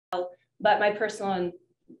but my personal and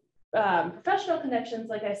professional connections,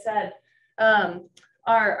 like I said,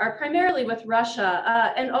 are primarily with Russia.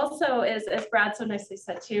 And also, as Brad so nicely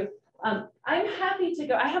said too, I'm happy to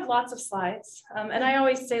go. I have lots of slides, and I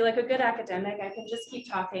always say, like a good academic, I can just keep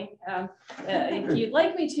talking if you'd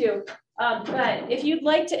like me to. But if you'd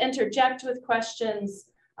like to interject with questions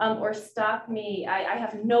or stop me, I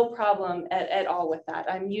have no problem at all with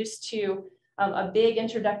that. I'm used to a big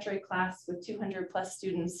introductory class with 200 plus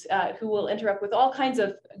students who will interrupt with all kinds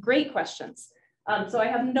of great questions. So I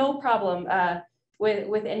have no problem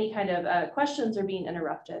with any kind of questions or being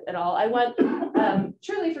interrupted at all. I want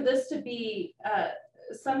truly for this to be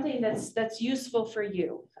something that's useful for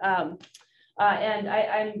you. And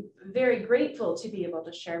I'm very grateful to be able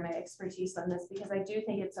to share my expertise on this because I do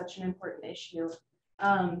think it's such an important issue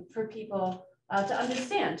for people to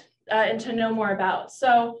understand and to know more about.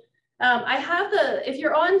 So I have if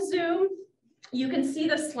you're on Zoom, you can see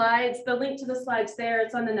the slides, the link to the slides there.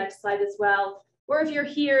 It's on the next slide as well. Or if you're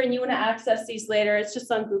here and you want to access these later, it's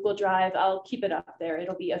just on Google Drive. I'll keep it up there.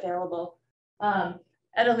 It'll be available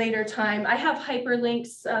at a later time. I have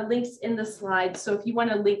hyperlinks, links in the slides. So if you want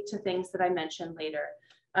to link to things that I mentioned later,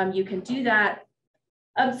 you can do that.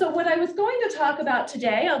 So what I was going to talk about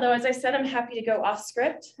today, although as I said, I'm happy to go off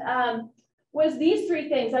script, was these three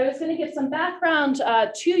things. I was going to give some background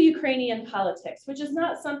to Ukrainian politics, which is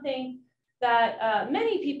not something that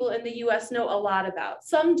many people in the US know a lot about.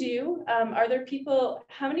 Some do. Are there people,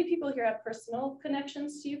 how many people here have personal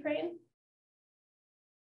connections to Ukraine?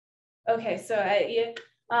 Okay, so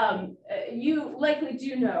you likely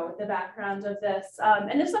do know the background of this.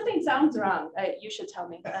 And if something sounds wrong, you should tell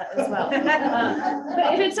me as well.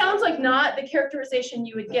 But if it sounds like not the characterization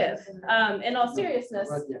you would give, in all seriousness,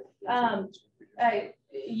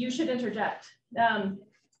 you should interject.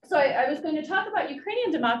 So I was going to talk about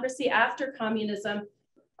Ukrainian democracy after communism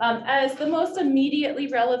as the most immediately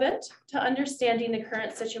relevant to understanding the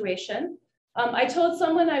current situation. I told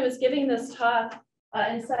someone I was giving this talk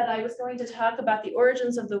and said I was going to talk about the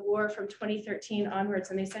origins of the war from 2013 onwards.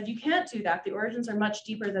 And they said, you can't do that. The origins are much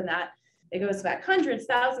deeper than that. It goes back hundreds,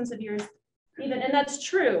 thousands of years even. And that's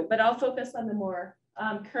true, but I'll focus on the more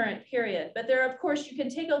current period. But there, of course, you can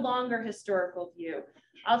take a longer historical view.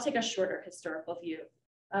 I'll take a shorter historical view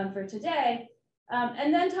for today.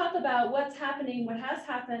 And then talk about what's happening, what has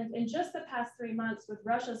happened in just the past 3 months with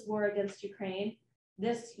Russia's war against Ukraine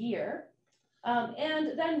this year.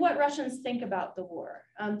 And then what Russians think about the war,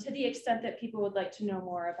 to the extent that people would like to know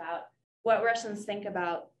more about what Russians think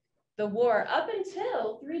about the war. Up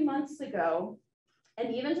until 3 months ago,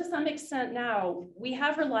 and even to some extent now, we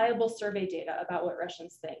have reliable survey data about what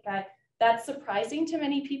Russians think. That's surprising to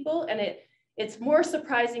many people, and it's more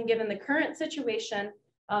surprising given the current situation.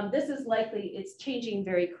 This is likely, it's changing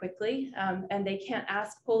very quickly, and they can't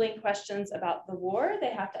ask polling questions about the war.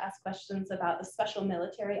 They have to ask questions about the special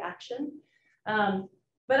military action.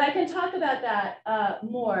 But I can talk about that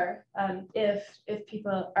more if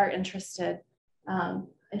people are interested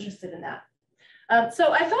in that.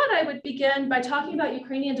 So I thought I would begin by talking about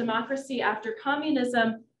Ukrainian democracy after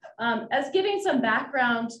communism as giving some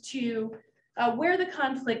background to where the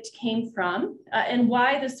conflict came from and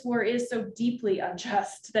why this war is so deeply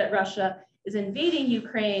unjust that Russia is invading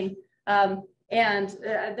Ukraine and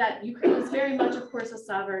that Ukraine is very much, of course, a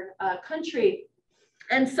sovereign country.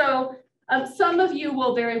 And so some of you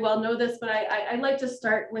will very well know this, but I'd like to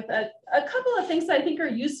start with a couple of things that I think are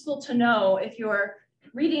useful to know if you're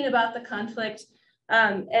reading about the conflict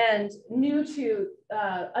and new to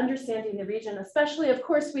understanding the region, especially, of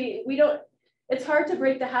course, we don't, it's hard to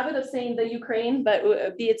break the habit of saying the Ukraine, but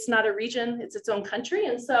it's not a region, it's its own country.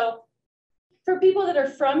 And so for people that are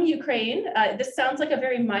from Ukraine, this sounds like a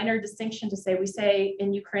very minor distinction to say, we say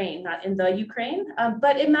in Ukraine, not in the Ukraine,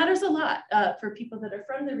 but it matters a lot for people that are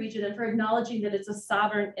from the region and for acknowledging that it's a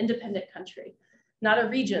sovereign, independent country, not a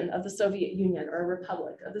region of the Soviet Union or a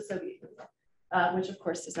republic of the Soviet Union, which of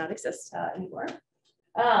course does not exist anymore.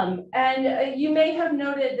 And you may have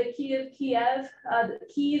noted the Kiev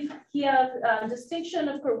distinction.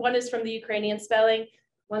 Of course, one is from the Ukrainian spelling,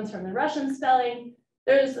 one's from the Russian spelling.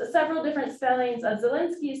 There's several different spellings of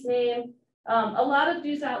Zelensky's name. A lot of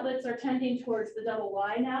news outlets are tending towards the double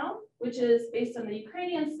Y now, which is based on the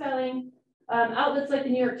Ukrainian spelling. Outlets like the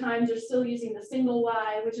New York Times are still using the single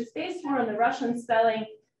Y, which is based more on the Russian spelling,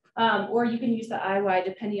 or you can use the IY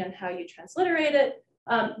depending on how you transliterate it.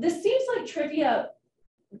 This seems like trivia,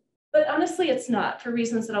 but honestly, it's not, for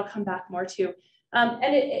reasons that I'll come back more to. And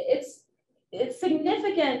it's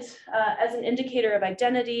significant as an indicator of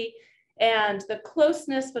identity and the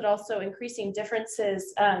closeness, but also increasing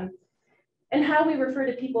differences and how we refer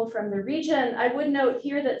to people from the region, I would note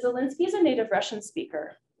here that Zelensky is a native Russian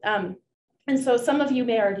speaker. And so some of you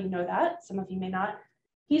may already know that, some of you may not.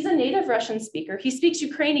 He's a native Russian speaker. He speaks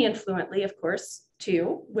Ukrainian fluently, of course,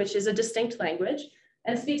 too, which is a distinct language,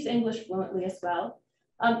 and speaks English fluently as well.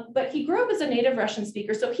 But he grew up as a native Russian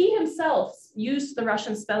speaker, so he himself used the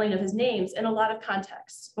Russian spelling of his names in a lot of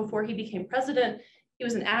contexts. Before he became president, he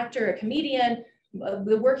was an actor, a comedian.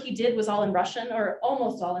 The work he did was all in Russian, or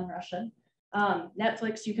almost all in Russian.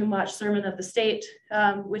 Netflix, you can watch Sermon of the State,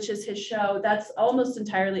 which is his show. That's almost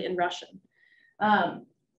entirely in Russian.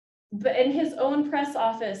 But in his own press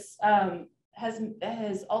office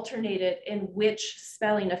has alternated in which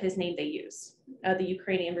spelling of his name they use, the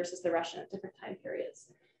Ukrainian versus the Russian at different time periods.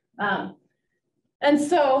 And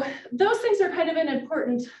so those things are kind of an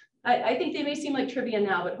important, I think they may seem like trivia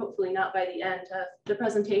now, but hopefully not by the end of the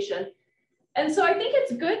presentation. And so I think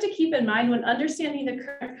it's good to keep in mind when understanding the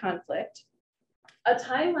current conflict, a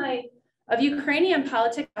timeline of Ukrainian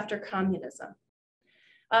politics after communism.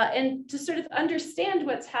 And to sort of understand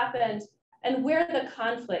what's happened and where the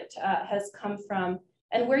conflict has come from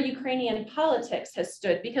and where Ukrainian politics has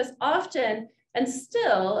stood, because often and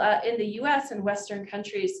still in the US and Western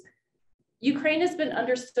countries, Ukraine has been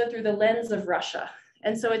understood through the lens of Russia.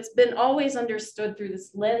 And so it's been always understood through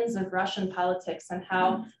this lens of Russian politics and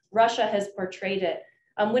how Russia has portrayed it,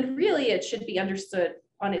 when really it should be understood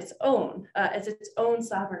on its own, as its own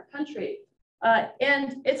sovereign country.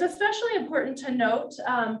 And it's especially important to note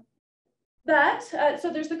that,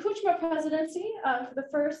 so there's the Kuchma presidency for the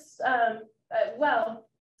first,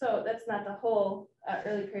 so that's not the whole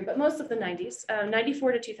early period, but most of the 90s,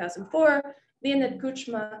 94 to 2004, Leonid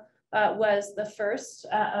Kuchma was the first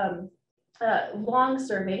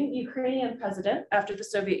long-serving Ukrainian president after the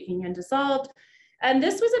Soviet Union dissolved. And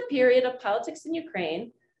this was a period of politics in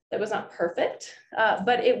Ukraine that was not perfect,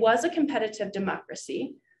 but it was a competitive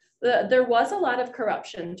democracy. There was a lot of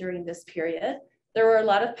corruption during this period. There were a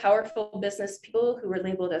lot of powerful business people who were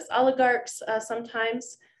labeled as oligarchs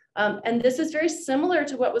sometimes. And this is very similar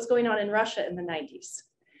to what was going on in Russia in the 90s.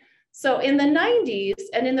 So in the 90s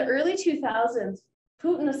and in the early 2000s,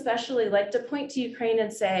 Putin especially liked to point to Ukraine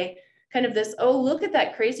and say, kind of this, oh, look at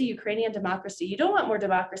that crazy Ukrainian democracy. You don't want more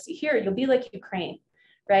democracy here. You'll be like Ukraine,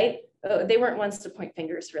 right? They weren't ones to point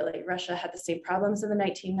fingers, really. Russia had the same problems in the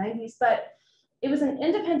 1990s, but it was an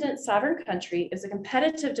independent sovereign country. It was a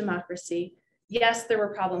competitive democracy. Yes, there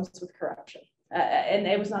were problems with corruption, and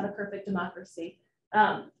it was not a perfect democracy,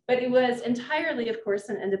 but it was entirely, of course,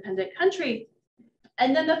 an independent country.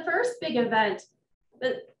 And then the first big event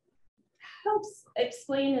that helps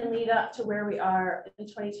explain and lead up to where we are in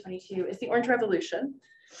 2022 is the Orange Revolution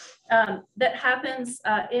that happens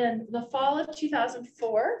in the fall of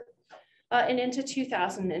 2004 and into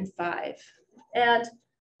 2005. And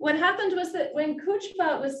what happened was that when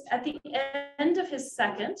Kuchma was at the end of his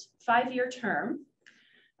second 5-year term,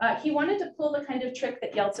 he wanted to pull the kind of trick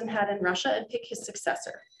that Yeltsin had in Russia and pick his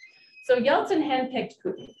successor. So Yeltsin handpicked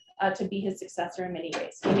Putin to be his successor in many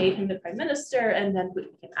ways. He made him the prime minister, and then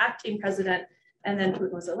Putin became acting president, and then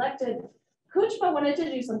Putin was elected. Kuchma wanted to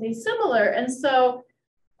do something similar, and so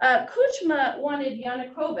Kuchma wanted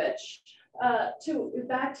Yanukovych to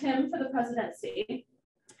back him for the presidency,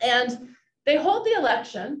 and they hold the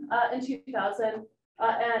election in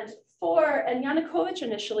 2004, and Yanukovych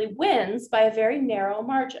initially wins by a very narrow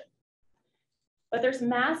margin. But there's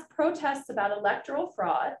mass protests about electoral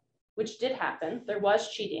fraud, which did happen. There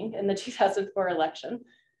was cheating in the 2004 election.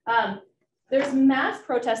 There's mass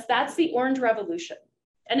protests. That's the Orange Revolution.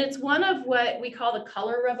 And it's one of what we call the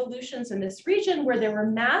color revolutions in this region, where there were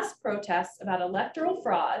mass protests about electoral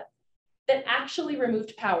fraud that actually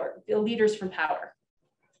removed power, the leaders from power.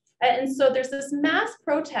 And so there's this mass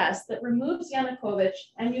protest that removes Yanukovych,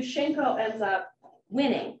 and Yushchenko ends up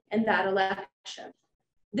winning in that election.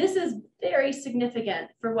 This is very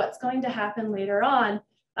significant for what's going to happen later on.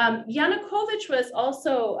 Yanukovych was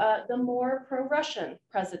also the more pro-Russian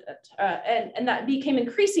president, and that became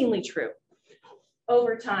increasingly true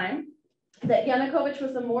over time, that Yanukovych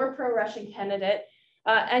was the more pro-Russian candidate,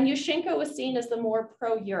 and Yushchenko was seen as the more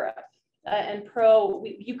pro-Europe and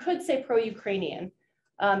you could say pro-Ukrainian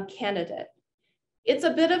candidate. It's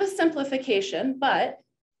a bit of a simplification, but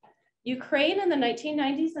Ukraine in the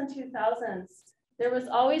 1990s and 2000s, there was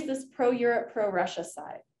always this pro-Europe, pro-Russia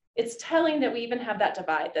side. It's telling that we even have that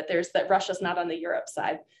divide, that Russia's not on the Europe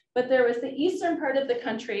side, but there was the eastern part of the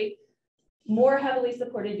country more heavily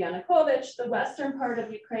supported Yanukovych, the western part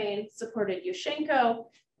of Ukraine supported Yushchenko,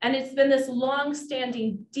 and it's been this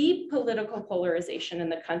long-standing deep political polarization in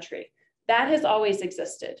the country. That has always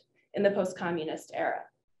existed in the post-communist era,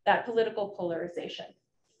 that political polarization.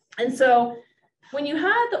 And so when you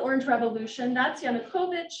had the Orange Revolution, that's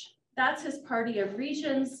Yanukovych, that's his party of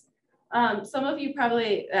regions. Some of you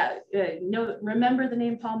probably remember the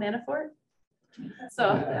name Paul Manafort. So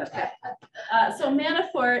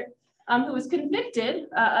Manafort, who was convicted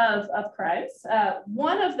of crimes.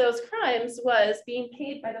 One of those crimes was being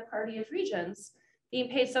paid by the party of regions, being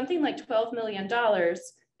paid something like $12 million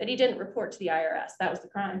that he didn't report to the IRS. That was the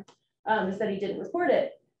crime, is that he didn't report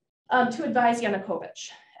it, to advise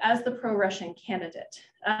Yanukovych as the pro-Russian candidate.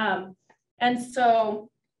 And so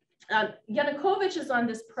Yanukovych is on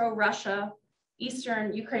this pro-Russia,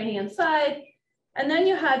 Eastern Ukrainian side. And then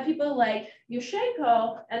you had people like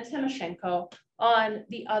Yushchenko and Tymoshenko on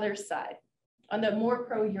the other side, on the more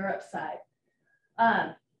pro-Europe side.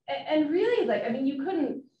 And really, like, I mean,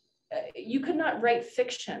 you could not write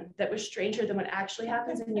fiction that was stranger than what actually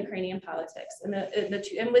happens in Ukrainian politics, and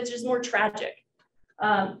which is more tragic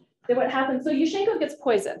than what happened. So Yushchenko gets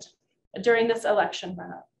poisoned during this election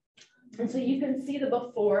runoff. And so you can see the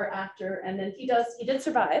before, after, and then he did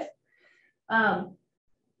survive.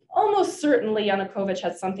 Almost certainly Yanukovych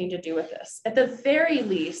had something to do with this. At the very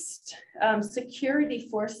least, security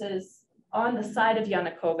forces on the side of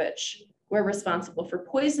Yanukovych were responsible for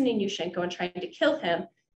poisoning Yushchenko and trying to kill him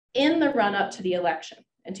in the run-up to the election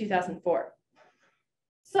in 2004.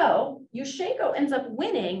 So Yushchenko ends up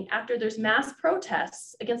winning after there's mass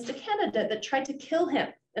protests against a candidate that tried to kill him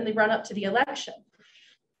in the run-up to the election.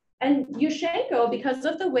 And Yushchenko, because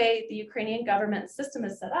of the way the Ukrainian government system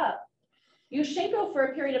is set up, Yushchenko, for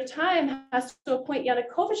a period of time, has to appoint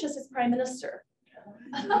Yanukovych as his prime minister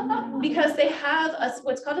because they have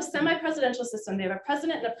what's called a semi-presidential system. They have a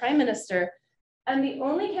president and a prime minister, and the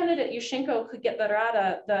only candidate Yushchenko could get the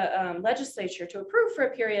Rada, the legislature, to approve for a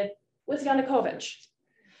period was Yanukovych.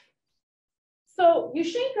 So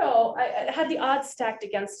Yushchenko had the odds stacked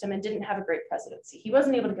against him and didn't have a great presidency. He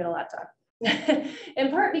wasn't able to get a lot done,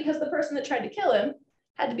 in part because the person that tried to kill him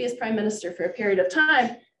had to be his prime minister for a period of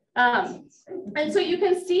time. And so you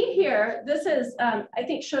can see here, this is, I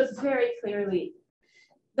think, shows very clearly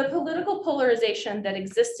the political polarization that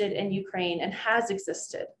existed in Ukraine and has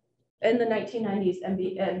existed in the 1990s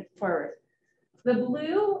and forward. The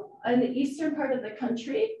blue in the eastern part of the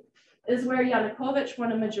country is where Yanukovych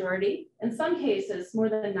won a majority, in some cases more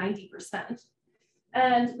than 90%.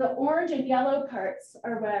 And the orange and yellow parts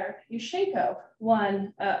are where Yushchenko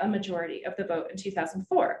won a majority of the vote in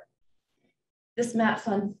 2004. This maps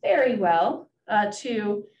on very well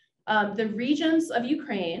to the regions of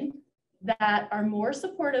Ukraine that are more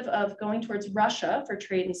supportive of going towards Russia for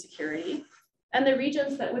trade and security, and the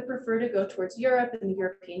regions that would prefer to go towards Europe and the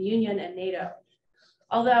European Union and NATO.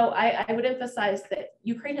 Although I would emphasize that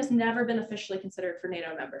Ukraine has never been officially considered for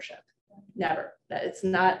NATO membership, never. That it's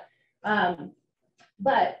not,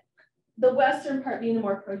 but the western part being the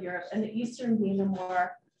more pro-Europe and the eastern being the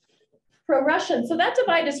more pro-Russian. So that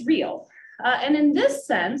divide is real. And in this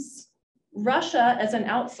sense, Russia as an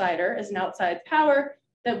outsider, as an outside power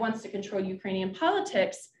that wants to control Ukrainian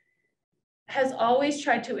politics, has always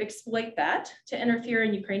tried to exploit that to interfere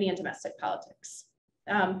in Ukrainian domestic politics,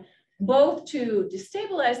 both to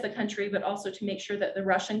destabilize the country, but also to make sure that the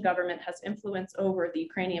Russian government has influence over the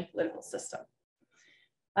Ukrainian political system.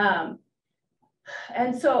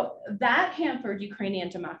 And so that hampered Ukrainian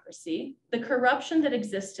democracy. The corruption that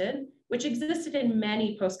existed, which existed in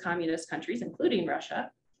many post-communist countries, including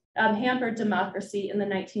Russia, hampered democracy in the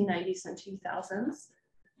 1990s and 2000s.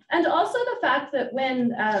 And also the fact that when,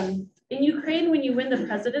 in Ukraine, when you win the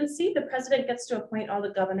presidency, the president gets to appoint all the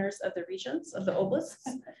governors of the regions, of the oblasts.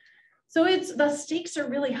 So the stakes are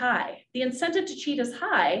really high. The incentive to cheat is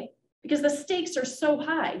high because the stakes are so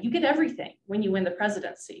high. You get everything when you win the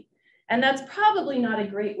presidency. And that's probably not a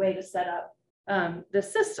great way to set up the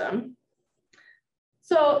system.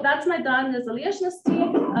 So that's Maidan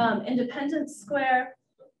Nezalezhnosti, Independence Square.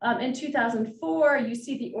 In 2004, you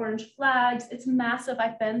see the orange flags. It's massive.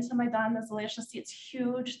 I've been to Maidan Nezalezhnosti. It's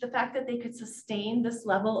huge. The fact that they could sustain this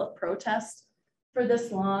level of protest for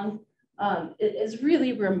this long is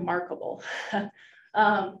really remarkable.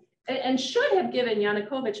 And should have given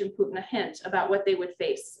Yanukovych and Putin a hint about what they would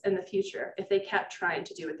face in the future if they kept trying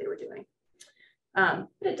to do what they were doing. But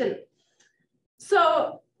it didn't.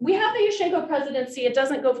 So we have the Yushchenko presidency. It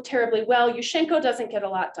doesn't go terribly well. Yushchenko doesn't get a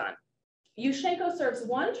lot done. Yushchenko serves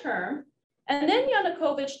one term, and then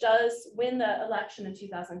Yanukovych does win the election in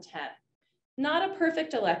 2010. Not a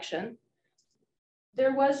perfect election.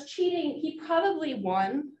 There was cheating. He probably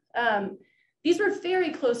won. These were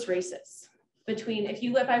very close races between,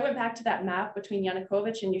 if I went back to that map between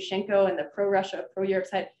Yanukovych and Yushchenko and the pro-Russia, pro-Europe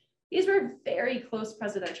side, these were very close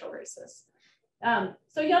presidential races.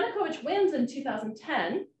 So Yanukovych wins in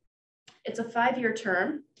 2010, It's a 5-year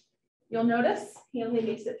term. You'll notice he only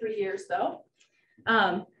makes it 3 years though.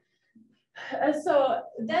 So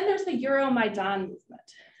then there's the Euromaidan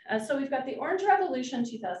movement. So we've got the Orange Revolution,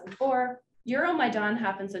 2004. Euromaidan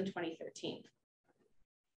happens in 2013.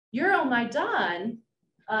 Euromaidan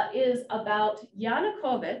is about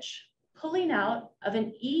Yanukovych pulling out of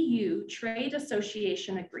an EU trade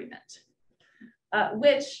association agreement,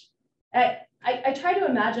 which I try to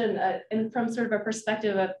imagine from sort of a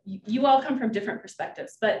perspective of, you all come from different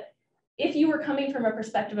perspectives, but if you were coming from a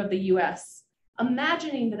perspective of the US,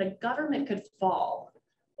 imagining that a government could fall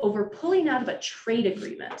over pulling out of a trade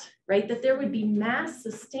agreement, right? That there would be mass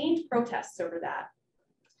sustained protests over that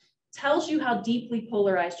tells you how deeply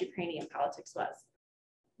polarized Ukrainian politics was.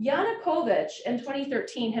 Yanukovych in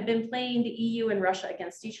 2013 had been playing the EU and Russia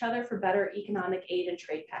against each other for better economic aid and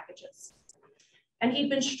trade packages. And he'd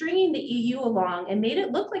been stringing the EU along and made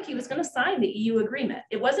it look like he was going to sign the EU agreement.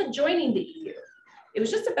 It wasn't joining the EU. It was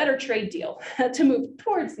just a better trade deal to move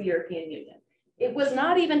towards the European Union. It was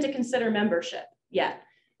not even to consider membership yet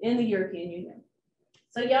in the European Union.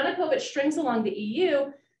 So Yanukovych strings along the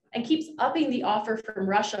EU and keeps upping the offer from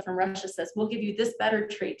Russia. From Russia says, we'll give you this better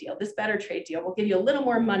trade deal, this better trade deal. We'll give you a little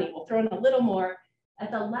more money. We'll throw in a little more.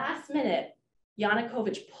 At the last minute,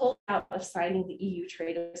 Yanukovych pulled out of signing the EU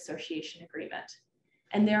Trade Association Agreement.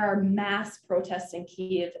 And there are mass protests in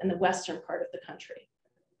Kyiv and the western part of the country.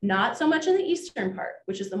 Not so much in the eastern part,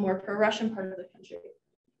 which is the more pro-Russian part of the country.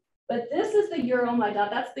 But this is the Euromaidan,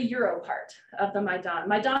 that's the Euro part of the Maidan.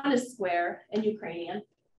 Maidan is square in Ukrainian,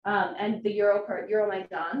 and the Euro part,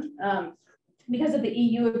 Euromaidan, because of the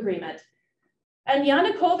EU agreement. And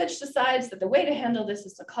Yanukovych decides that the way to handle this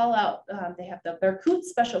is to call out, they have the Berkut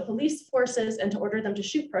special police forces, and to order them to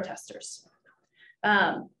shoot protesters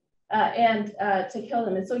and to kill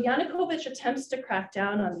them. And so Yanukovych attempts to crack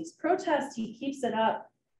down on these protests. He keeps it up.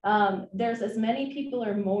 There's as many people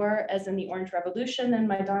or more as in the Orange Revolution and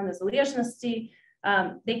Maidan as Zalezhnosti.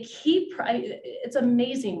 They keep, it's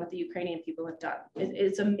amazing what the Ukrainian people have done.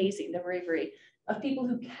 It's amazing, the bravery of people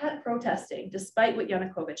who kept protesting despite what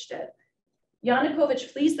Yanukovych did. Yanukovych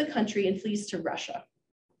flees the country and flees to Russia,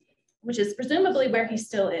 which is presumably where he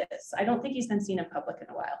still is. I don't think he's been seen in public in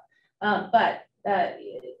a while, but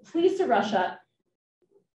flees to Russia.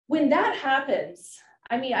 When that happens,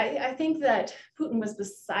 I mean, I think that Putin was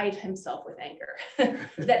beside himself with anger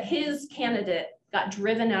that his candidate got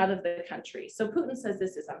driven out of the country. So Putin says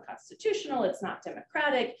this is unconstitutional, it's not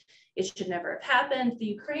democratic, it should never have happened. The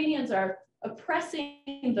Ukrainians are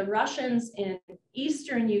oppressing the Russians in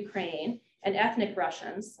eastern Ukraine and ethnic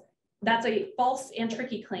Russians. That's a false and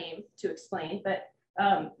tricky claim to explain, but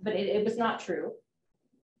it was not true.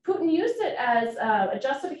 Putin used it as a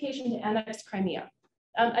justification to annex Crimea.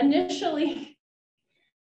 Initially,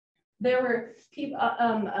 there were people,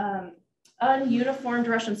 ununiformed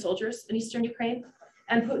Russian soldiers in eastern Ukraine,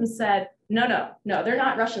 and Putin said, no, they're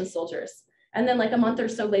not Russian soldiers. And then like a month or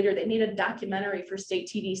so later, they made a documentary for state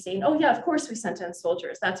TV saying, oh yeah, of course we sent in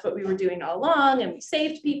soldiers. That's what we were doing all along, and we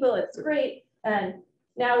saved people, it's great. And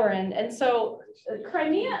now we're in. And so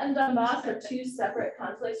Crimea and Donbass are two separate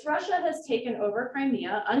conflicts. Russia has taken over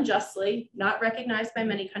Crimea unjustly, not recognized by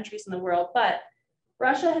many countries in the world, but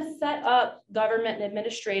Russia has set up government and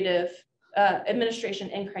administration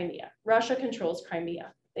in Crimea. Russia controls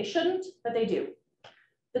Crimea. They shouldn't, but they do.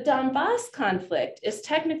 The Donbass conflict is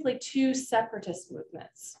technically two separatist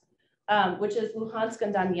movements, which is Luhansk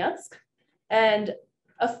and Donetsk. And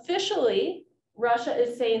officially, Russia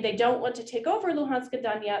is saying they don't want to take over Luhansk and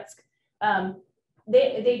Donetsk.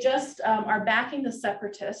 They just are backing the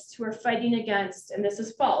separatists who are fighting against, and this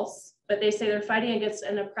is false, but they say they're fighting against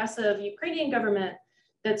an oppressive Ukrainian government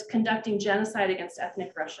that's conducting genocide against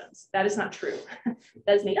ethnic Russians. That is not true.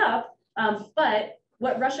 That is made up. But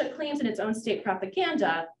what Russia claims in its own state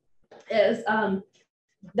propaganda is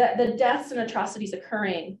that the deaths and atrocities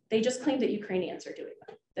occurring, they just claim that Ukrainians are doing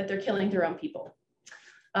them, that they're killing their own people.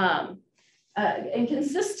 And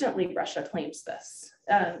consistently, Russia claims this.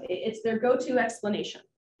 It's their go-to explanation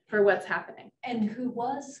for what's happening. And who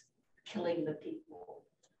was killing the people?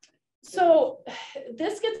 So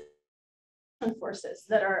this gets forces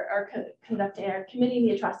that are committing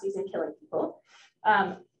the atrocities and killing people.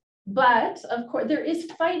 But of course, there is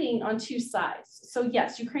fighting on two sides. So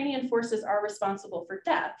yes, Ukrainian forces are responsible for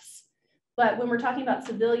deaths, but when we're talking about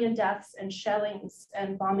civilian deaths and shellings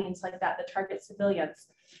and bombings like that target civilians,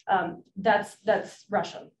 that's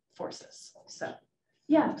Russian forces. So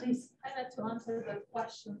yeah, please. I'd like to answer the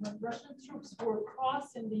question. When Russian troops were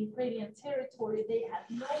crossing the Ukrainian territory, they had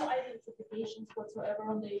no identifications whatsoever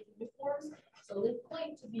on their uniforms. So they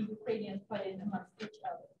claimed to be Ukrainian fighting amongst each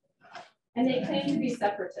other. and they claimed to be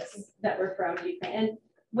separatists that were from Ukraine. And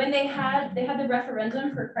when they had the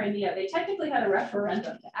referendum for Crimea, they technically had a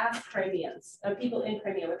referendum to ask Crimeans, people in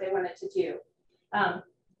Crimea, what they wanted to do.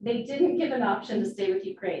 They didn't give an option to stay with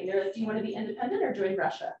Ukraine. They're like, do you want to be independent or join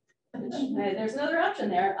Russia? There's another option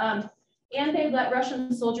there. And they let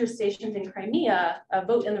Russian soldiers stationed in Crimea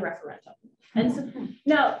vote in the referendum. And so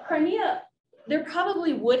now Crimea, there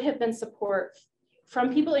probably would have been support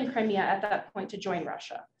from people in Crimea at that point to join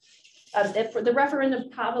Russia. If the referendum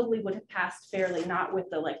probably would have passed fairly, not with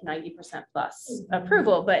the like 90% plus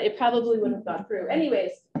approval, but it probably would have gone through.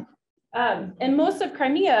 Anyways, and most of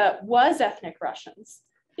Crimea was ethnic Russians,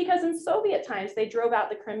 because in Soviet times, they drove out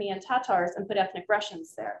the Crimean Tatars and put ethnic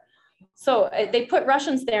Russians there. So they put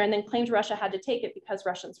Russians there and then claimed Russia had to take it because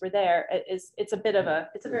Russians were there. It's a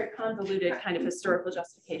very convoluted kind of historical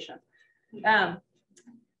justification.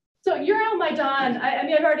 So Euromaidan, I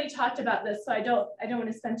mean, I've already talked about this, so I don't want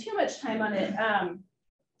to spend too much time on it.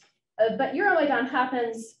 But Euromaidan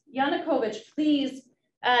happens, Yanukovych flees,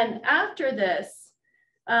 and after this,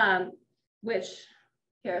 which,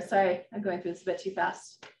 here, sorry, I'm going through this a bit too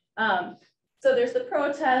fast. So there's the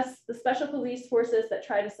protests, the special police forces that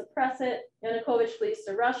try to suppress it. Yanukovych flees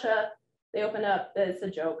to Russia. They open up, it's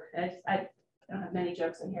a joke. I don't have many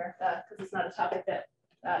jokes in here because it's not a topic that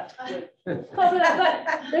but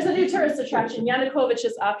there's a new tourist attraction,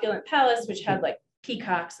 Yanukovych's opulent palace, which had like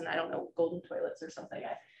peacocks and I don't know, golden toilets or something.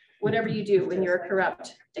 Whatever you do when you're a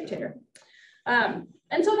corrupt dictator. And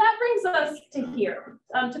so that brings us to here,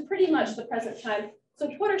 to pretty much the present time. So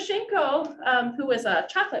Poroshenko, who was a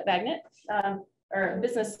chocolate magnate or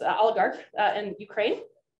business oligarch in Ukraine,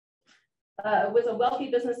 was a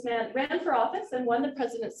wealthy businessman, ran for office and won the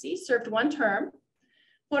presidency, served one term.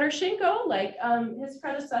 Poroshenko, like his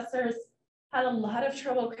predecessors, had a lot of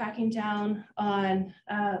trouble cracking down on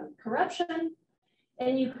corruption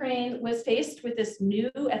in Ukraine, was faced with this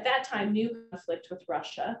at that time, new conflict with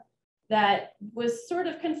Russia that was sort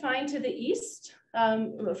of confined to the East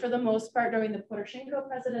for the most part during the Poroshenko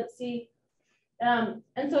presidency. And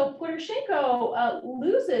so Poroshenko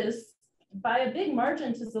loses by a big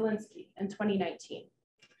margin to Zelensky in 2019.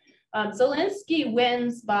 Zelensky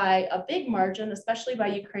wins by a big margin, especially by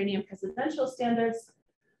Ukrainian presidential standards.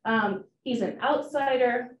 He's an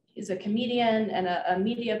outsider, he's a comedian and a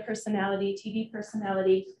media personality, TV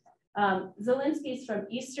personality. Zelensky's from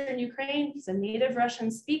Eastern Ukraine, he's a native Russian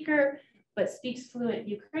speaker, but speaks fluent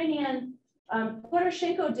Ukrainian.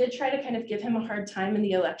 Poroshenko did try to kind of give him a hard time in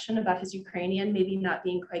the election about his Ukrainian maybe not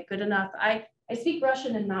being quite good enough. I speak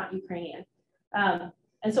Russian and not Ukrainian.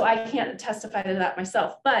 And so I can't testify to that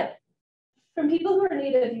myself, but from people who are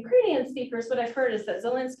native Ukrainian speakers, what I've heard is that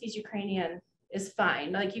Zelensky's Ukrainian is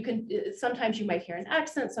fine. Like sometimes you might hear an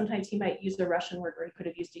accent, sometimes he might use a Russian word where he could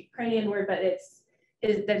have used a Ukrainian word, but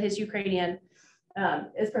that his Ukrainian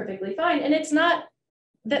is perfectly fine. And it's not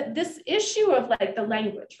that this issue of like the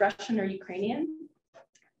language, Russian or Ukrainian,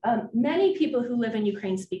 many people who live in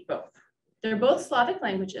Ukraine speak both. They're both Slavic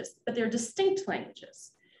languages, but they're distinct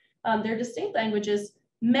languages.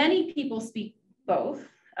 Many people speak both.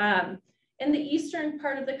 In the eastern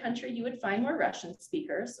part of the country, you would find more Russian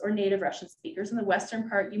speakers or native Russian speakers. In the western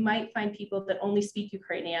part, you might find people that only speak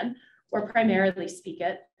Ukrainian or primarily speak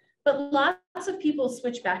it. But lots of people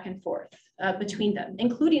switch back and forth between them,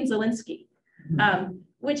 including Zelensky,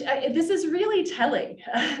 this is really telling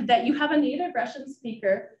that you have a native Russian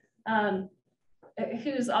speaker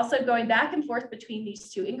who's also going back and forth between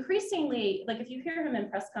these two. Increasingly, like if you hear him in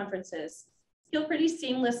press conferences, he'll pretty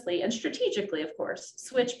seamlessly and strategically, of course,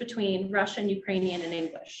 switch between Russian, Ukrainian, and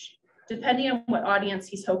English, depending on what audience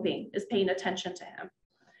he's hoping is paying attention to him.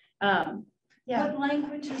 What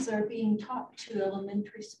languages are being taught to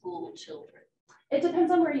elementary school children? It depends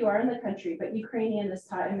on where you are in the country, but Ukrainian is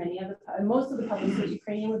taught in most of the public schools.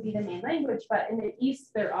 Ukrainian would be the main language, but in the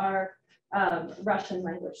East, there are Russian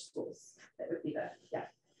language schools. That would be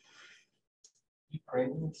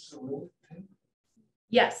Ukrainian Cyrillic too?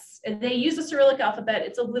 Yes, they use the Cyrillic alphabet.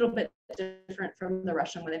 It's a little bit different from the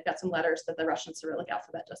Russian one. They've got some letters that the Russian Cyrillic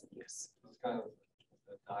alphabet doesn't use. It's kind of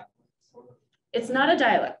a dialect, sort of. It's not a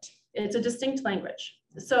dialect. It's a distinct language.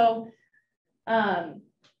 So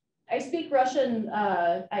I speak Russian,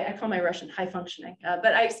 I call my Russian high functioning,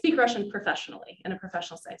 but I speak Russian professionally in a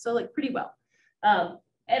professional setting, so like pretty well.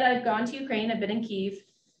 And I've gone to Ukraine, I've been in Kyiv,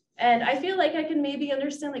 and I feel like I can maybe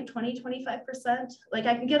understand like 20, 25%. Like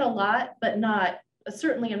I can get a lot, but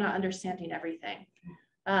certainly I'm not understanding everything.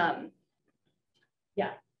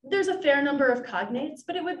 Yeah, there's a fair number of cognates,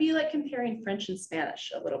 but it would be like comparing French and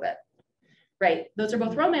Spanish a little bit, right? Those are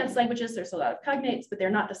both Romance languages. There's a lot of cognates, but they're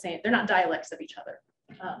not the same. They're not dialects of each other.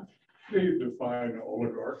 How do you define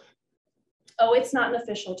oligarch? Oh, it's not an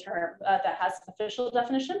official term that has an official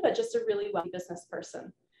definition, but just a really wealthy business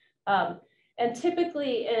person. And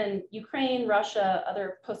typically in Ukraine, Russia,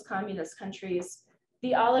 other post-communist countries,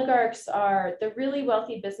 the oligarchs are the really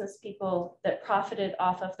wealthy business people that profited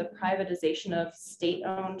off of the privatization of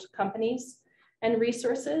state-owned companies and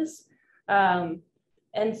resources.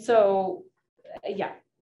 And so, yeah,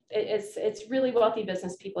 it's really wealthy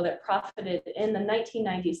business people that profited in the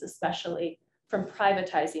 1990s, especially from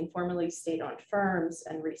privatizing formerly state-owned firms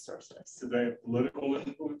and resources. Do they have political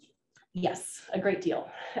influence? Yes, a great deal.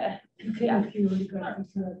 Can be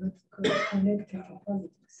oligarchs are not connected to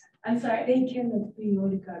politics. I'm sorry? They cannot be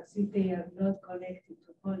oligarchs if they are not connected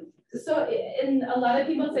to politics. So in a lot of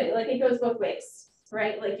people say, like, it goes both ways,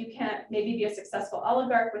 right? Like, you can't maybe be a successful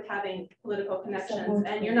oligarch with having political connections,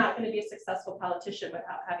 and you're not going to be a successful politician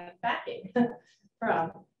without having backing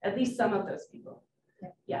from at least some of those people.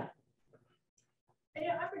 Yeah. You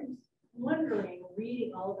know, I've been wondering,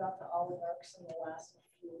 reading all about the oligarchs in the last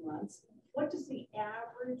few months, what does the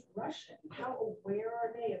average Russian, how aware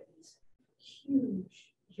are they of these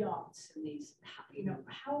huge yachts and these, you know,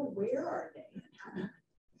 how aware are they?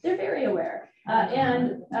 They're very aware.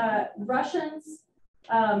 Russians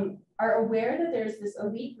are aware that there's this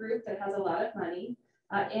elite group that has a lot of money.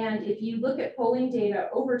 And if you look at polling data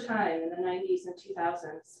over time in the 90s and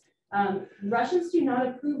 2000s, Russians do not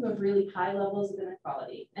approve of really high levels of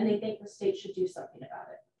inequality, and they think the state should do something about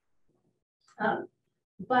it.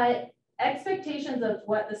 But expectations of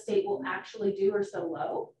what the state will actually do are so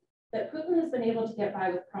low that Putin has been able to get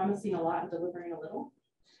by with promising a lot and delivering a little.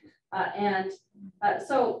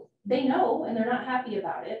 So they know, and they're not happy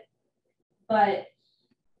about it, but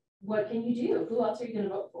what can you do? Who else are you going to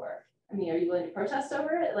vote for? I mean, are you willing to protest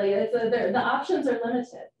over it? Like, the options are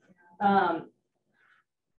limited.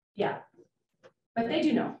 Yeah, but they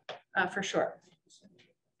do know for sure.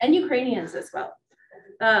 And Ukrainians as well.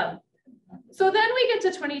 So then we get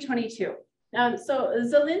to 2022. So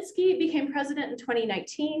Zelensky became president in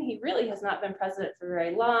 2019. He really has not been president for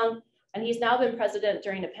very long. And he's now been president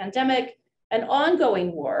during a pandemic, an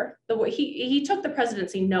ongoing war. He took the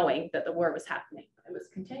presidency knowing that the war was happening. It was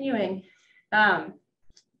continuing. And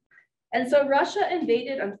so Russia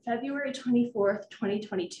invaded on February 24th,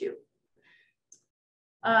 2022.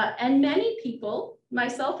 And many people,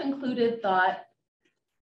 myself included, thought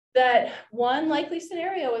that one likely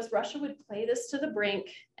scenario is Russia would play this to the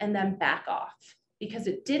brink and then back off, because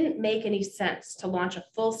it didn't make any sense to launch a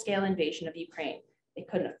full-scale invasion of Ukraine. They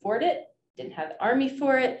couldn't afford it, didn't have the army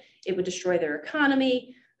for it, it would destroy their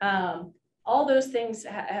economy. All those things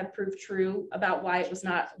have proved true about why it was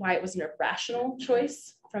an irrational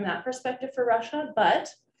choice from that perspective for Russia. But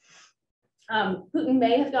Putin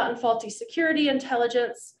may have gotten faulty security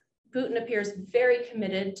intelligence. Putin appears very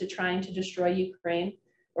committed to trying to destroy Ukraine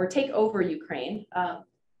or take over Ukraine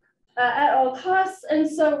at all costs. And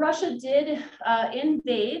so Russia did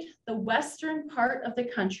invade the western part of the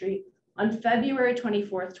country on February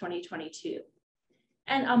 24th, 2022.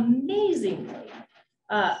 And amazingly,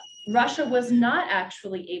 Russia was not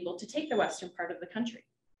actually able to take the western part of the country.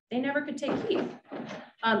 They never could take Kyiv.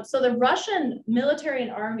 So the Russian military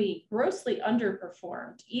and army grossly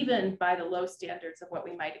underperformed, even by the low standards of what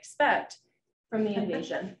we might expect from the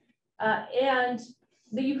invasion. And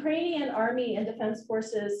the Ukrainian army and defense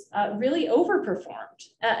forces really overperformed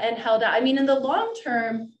and held out. I mean, in the long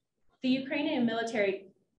term, the Ukrainian military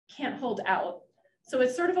can't hold out. So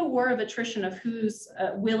it's sort of a war of attrition of who's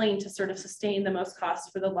willing to sort of sustain the most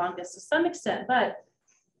costs for the longest to some extent. But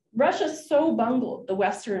Russia so bungled the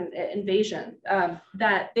Western invasion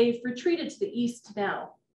that they've retreated to the east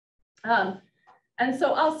now. And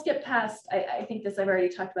so I'll skip past, I think this, I've already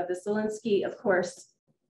talked about this. Zelensky, of course,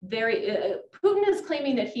 Putin is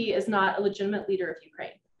claiming that he is not a legitimate leader of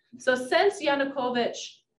Ukraine. So since Yanukovych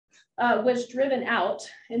was driven out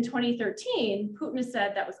in 2013, Putin has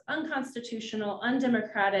said that was unconstitutional,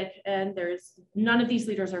 undemocratic, and none of these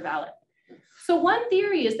leaders are valid. So one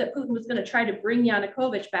theory is that Putin was going to try to bring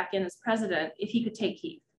Yanukovych back in as president if he could take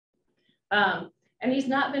Kyiv. And he's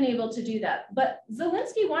not been able to do that. But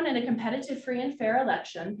Zelensky won in a competitive, free and fair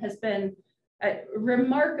election, has been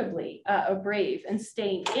remarkably brave and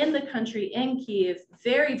staying in the country, in Kyiv,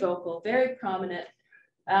 very vocal, very prominent,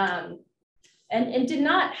 and did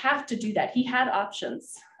not have to do that. He had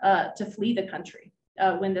options to flee the country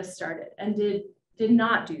when this started, and did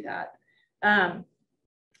not do that.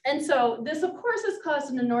 And so this, of course, has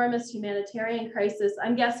caused an enormous humanitarian crisis.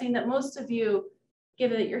 I'm guessing that most of you,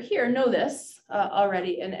 given that you're here, know this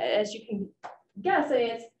already. And as you can guess,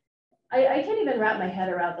 I can't even wrap my head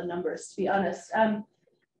around the numbers, to be honest.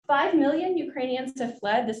 5 million Ukrainians have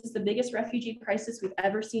fled. This is the biggest refugee crisis we've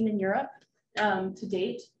ever seen in Europe. to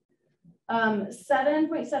date.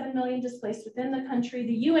 7.7 million displaced within the country.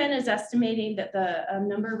 The UN is estimating that the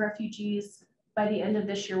number of refugees by the end of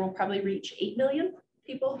this year will probably reach 8 million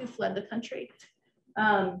people who fled the country.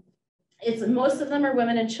 Most of them are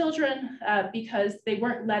women and children because they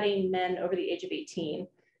weren't letting men over the age of 18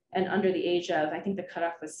 and under the age of, I think the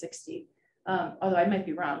cutoff was 60, although I might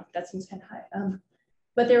be wrong, that seems kind of high.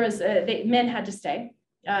 But there was, men had to stay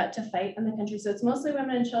to fight in the country. So it's mostly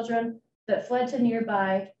women and children that fled to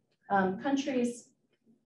nearby countries.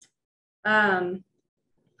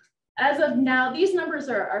 As of now, these numbers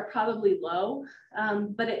are probably low,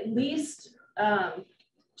 but at least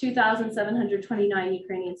 2,729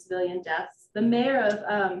 Ukrainian civilian deaths. The mayor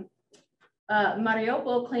of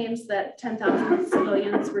Mariupol claims that 10,000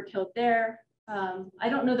 civilians were killed there. I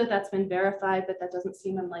don't know that that's been verified, but that doesn't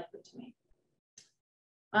seem unlikely to me.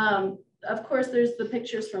 Of course, there's the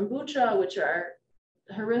pictures from Bucha, which are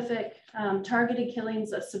horrific, targeted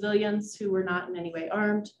killings of civilians who were not in any way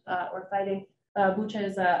armed or fighting. Bucha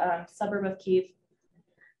is a suburb of Kyiv.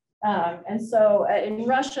 And so in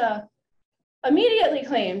Russia, immediately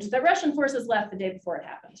claimed that Russian forces left the day before it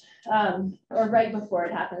happened, or right before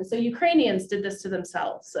it happened. So Ukrainians did this to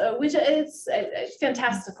themselves, which it's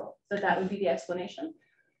fantastical that would be the explanation.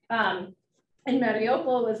 And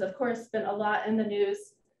Mariupol was, of course, been a lot in the news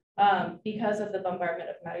because of the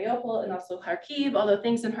bombardment of Mariupol and also Kharkiv, although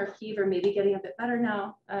things in Kharkiv are maybe getting a bit better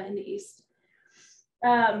now in the east.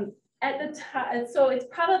 At the time, so it's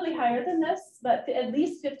probably higher than this, but at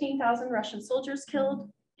least 15,000 Russian soldiers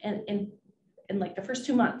killed in like the first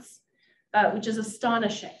 2 months, which is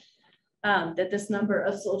astonishing that this number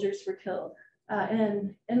of soldiers were killed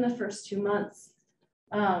in the first 2 months.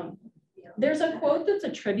 There's a quote that's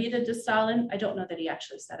attributed to Stalin. I don't know that he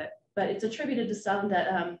actually said it, but it's attributed to Stalin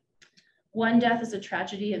that one death is a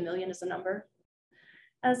tragedy, a million is a number.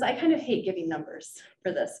 As I kind of hate giving numbers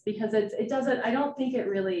for this because it doesn't, I don't think it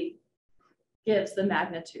really gives the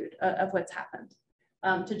magnitude of what's happened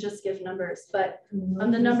to just give numbers, but the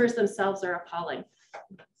numbers themselves are appalling.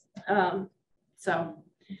 So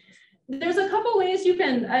there's a couple ways you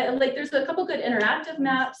can, there's a couple good interactive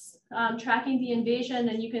maps tracking the invasion,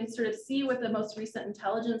 and you can sort of see what the most recent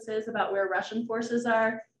intelligence is about where Russian forces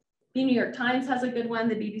are. The New York Times has a good one,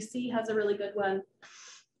 the BBC has a really good one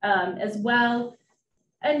as well.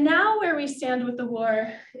 And now where we stand with the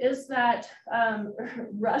war is that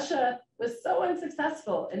Russia was so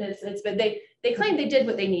unsuccessful, and it's been, they claim they did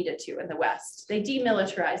what they needed to in the West. They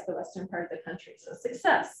demilitarized the western part of the country, so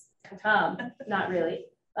success, not really.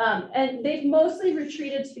 And they've mostly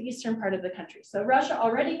retreated to the eastern part of the country. So Russia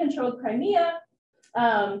already controlled Crimea.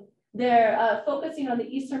 They're focusing on the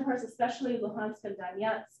eastern parts, especially Luhansk and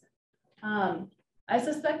Donetsk. I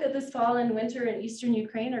suspect that this fall and winter in eastern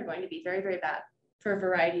Ukraine are going to be very, very bad for a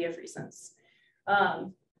variety of reasons.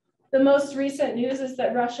 The most recent news is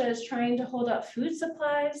that Russia is trying to hold up food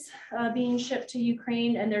supplies being shipped to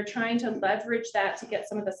Ukraine, and they're trying to leverage that to get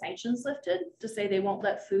some of the sanctions lifted, to say they won't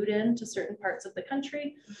let food in to certain parts of the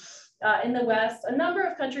country. In the West, a number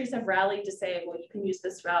of countries have rallied to say, well, you can use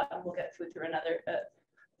this route and we'll get food through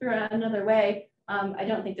another way. I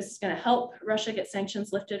don't think this is going to help Russia get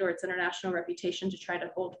sanctions lifted or its international reputation to try to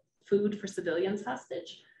hold food for civilians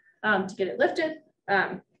hostage to get it lifted.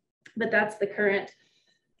 But that's the current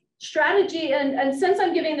strategy. And since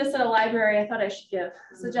I'm giving this at a library, I thought I should give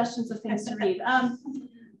suggestions of things to read.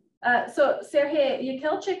 So Sergei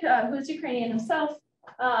Yakelchik, who's Ukrainian himself,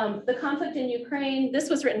 The Conflict in Ukraine, this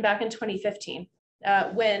was written back in 2015,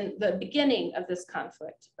 when the beginning of this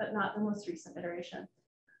conflict, but not the most recent iteration.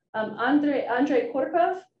 Andrei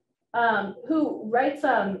Kurkov, who writes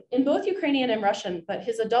in both Ukrainian and Russian, but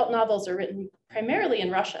his adult novels are written primarily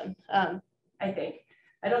in Russian, I think.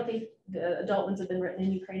 I don't think the adult ones have been written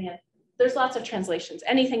in Ukrainian. There's lots of translations,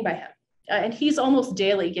 anything by him. And he's almost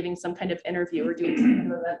daily giving some kind of interview or doing some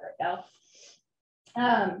kind of event right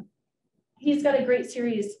now. He's got a great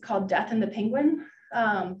series called Death and the Penguin,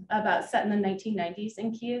 set in the 1990s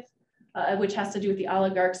in Kyiv, which has to do with the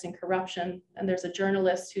oligarchs and corruption. And there's a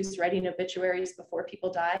journalist who's writing obituaries before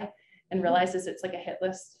people die and realizes it's like a hit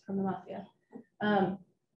list from the mafia.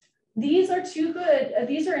 These are too good.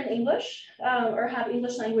 These are in English or have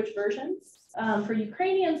English language versions for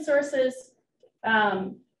Ukrainian sources.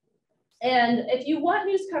 And if you want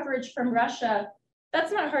news coverage from Russia,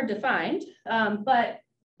 that's not hard to find. But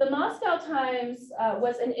the Moscow Times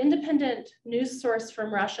was an independent news source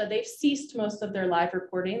from Russia. They've ceased most of their live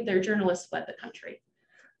reporting. Their journalists fled the country.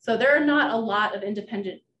 So there are not a lot of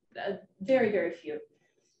independent, very, very few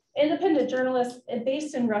independent journalists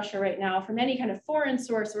based in Russia right now from any kind of foreign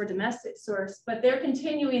source or domestic source, but they're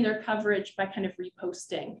continuing their coverage by kind of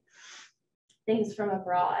reposting things from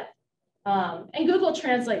abroad. And Google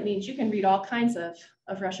Translate means you can read all kinds of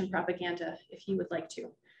Russian propaganda if you would like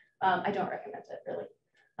to. I don't recommend it really.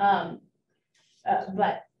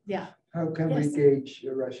 But yeah. How can Yes. we gauge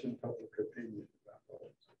Russian public opinion about all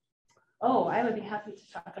this? Oh, I would be happy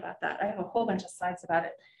to talk about that. I have a whole bunch of slides about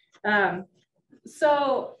it.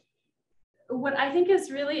 So what I think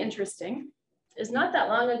is really interesting is not that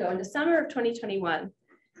long ago, in December of 2021,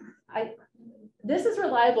 this is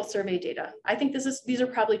reliable survey data. I think these are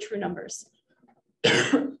probably true numbers.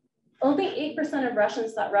 Only 8% of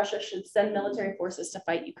Russians thought Russia should send military forces to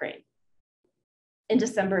fight Ukraine in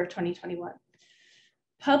December of 2021.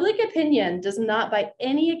 Public opinion does not by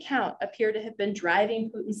any account appear to have been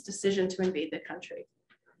driving Putin's decision to invade the country.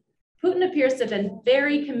 Putin appears to have been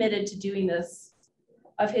very committed to doing this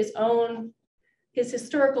of his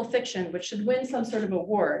historical fiction, which should win some sort of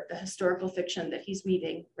award, the historical fiction that he's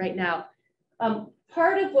weaving right now.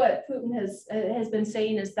 Part of what Putin has been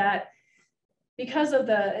saying is that because of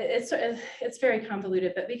it's very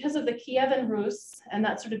convoluted, but because of the Kievan Rus, and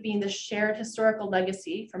that sort of being the shared historical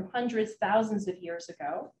legacy from hundreds, thousands of years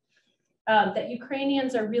ago, that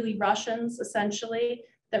Ukrainians are really Russians, essentially,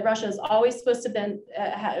 that Russia is always supposed to have been,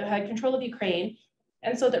 had control of Ukraine,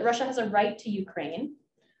 and so that Russia has a right to Ukraine.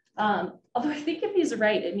 Although I think if he's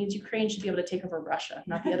right, it means Ukraine should be able to take over Russia,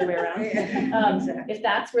 not the other way around, exactly. If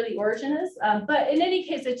that's where the origin is. But in any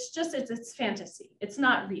case, it's fantasy. It's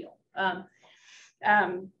not real.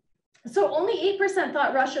 So only 8%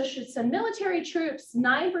 thought Russia should send military troops.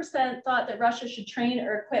 9% thought that Russia should train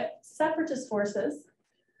or equip separatist forces.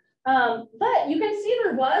 But you can see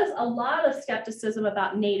there was a lot of skepticism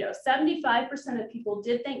about NATO. 75% of people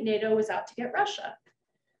did think NATO was out to get Russia.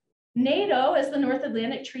 NATO, as the North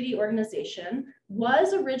Atlantic Treaty Organization,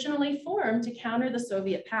 was originally formed to counter the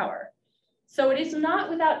Soviet power. So it is not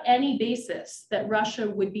without any basis that Russia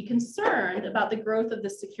would be concerned about the growth of the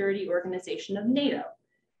security organization of NATO.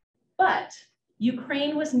 But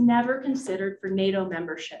Ukraine was never considered for NATO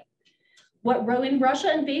membership. When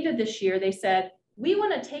Russia invaded this year, they said, we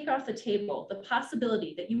want to take off the table the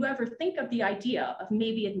possibility that you ever think of the idea of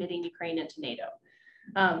maybe admitting Ukraine into NATO.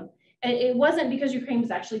 And it wasn't because Ukraine was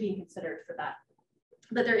actually being considered for that.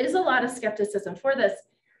 But there is a lot of skepticism for this.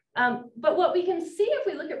 But what we can see if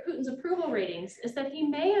we look at Putin's approval ratings is that he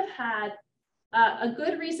may have had a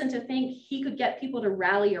good reason to think he could get people to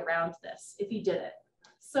rally around this if he did it.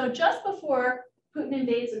 So just before Putin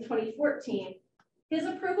invades in 2014, his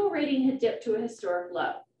approval rating had dipped to a historic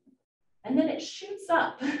low. And then it shoots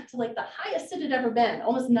up to like the highest it had ever been,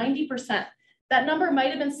 almost 90%. That number might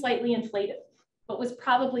have been slightly inflated, but was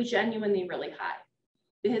probably genuinely really high.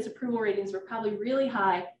 His approval ratings were probably really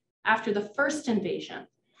high after the first invasion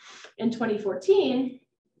in 2014.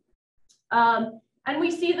 And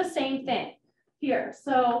we see the same thing here.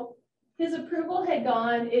 So his approval had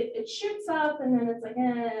gone, it shoots up and then it's like,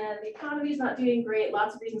 the economy's not doing great.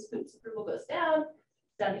 Lots of reasons Putin's approval goes down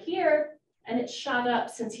to here. And it's shot up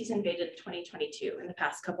since he's invaded 2022 in the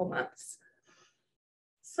past couple months.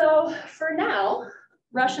 So for now,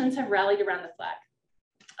 Russians have rallied around the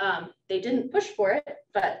flag. They didn't push for it,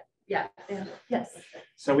 but yeah, yes.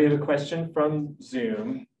 So we have a question from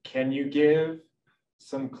Zoom. Can you give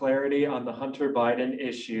some clarity on the Hunter Biden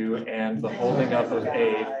issue and the holding up of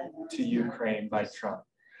aid to Ukraine by Trump?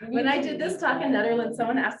 When I did this talk in Netherlands,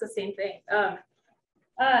 someone asked the same thing.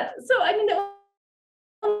 So I mean,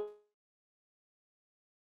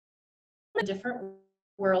 a different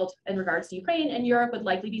world in regards to Ukraine, and Europe would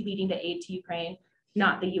likely be leading the aid to Ukraine,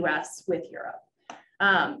 not the US with Europe.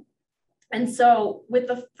 And so with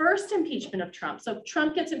the first impeachment of Trump, so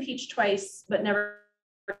Trump gets impeached twice, but never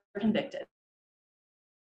convicted.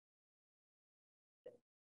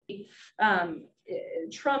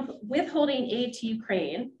 Trump withholding aid to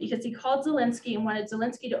Ukraine because he called Zelensky and wanted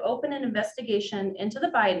Zelensky to open an investigation into the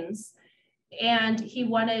Bidens. And he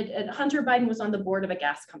wanted, Hunter Biden was on the board of a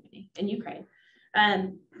gas company in Ukraine.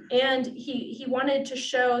 And he wanted to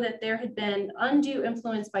show that there had been undue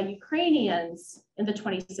influence by Ukrainians in the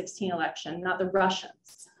 2016 election, not the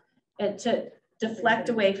Russians, and to deflect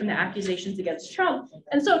away from the accusations against Trump.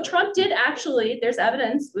 And so Trump did actually, there's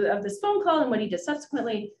evidence of this phone call and what he did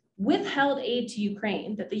subsequently, withheld aid to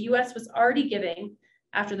Ukraine that the US was already giving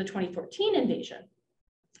after the 2014 invasion.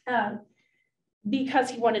 Because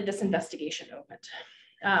he wanted this investigation opened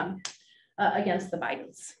against the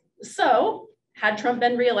Bidens. So had Trump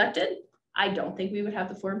been reelected, I don't think we would have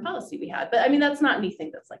the foreign policy we had. But I mean, that's not anything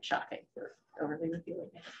that's like shocking or overly revealing.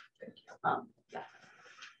 Yeah.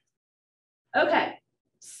 Okay,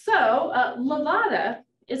 so Levada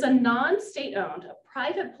is a non-state-owned,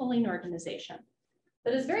 private polling organization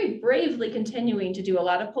that is very bravely continuing to do a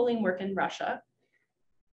lot of polling work in Russia.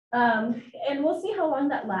 And we'll see how long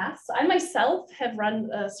that lasts. I myself have run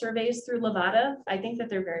surveys through Levada. I think that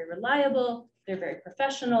they're very reliable, they're very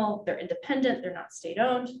professional, they're independent, they're not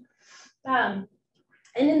state-owned. And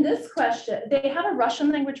in this question, they have a Russian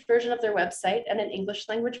language version of their website and an English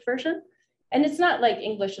language version. And it's not like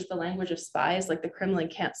English is the language of spies, like the Kremlin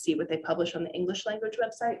can't see what they publish on the English language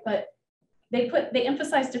website, but they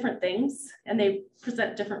emphasize different things and they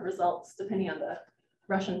present different results depending on the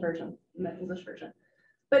Russian version and the English version.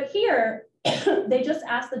 But here, they just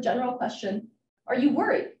ask the general question, are you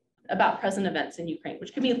worried about present events in Ukraine?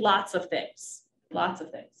 Which could be lots of things, lots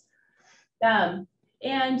of things.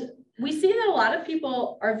 And we see that a lot of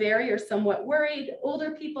people are very or somewhat worried.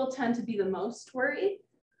 Older people tend to be the most worried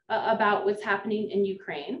about what's happening in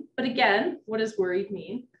Ukraine. But again, what does worried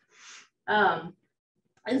mean?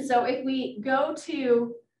 And so if we go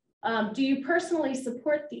to, do you personally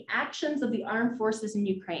support the actions of the armed forces in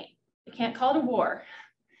Ukraine? I can't call it a war.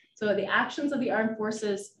 So the actions of the armed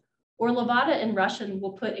forces, or Levada in Russian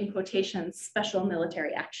will put in quotations, special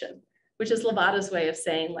military action, which is Levada's way of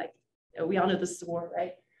saying like, we all know this is a war,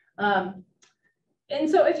 right? And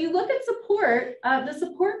so if you look at support, the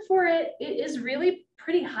support for it is really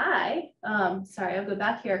pretty high. Sorry, I'll go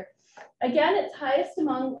back here. Again, it's highest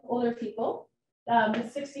among older people,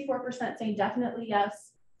 with 64% saying definitely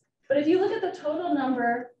yes. But if you look at the total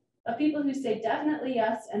number of people who say definitely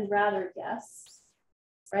yes and rather yes,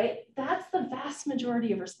 right? That's the vast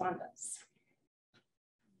majority of respondents.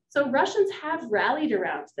 So Russians have rallied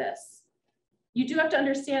around this. You do have to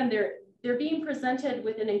understand they're being presented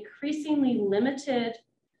with an increasingly limited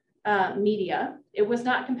media. It was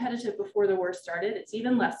not competitive before the war started. It's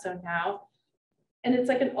even less so now. And it's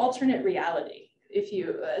like an alternate reality. If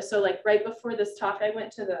you, so like right before this talk, I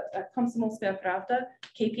went to the Komsomolskaya Pravda,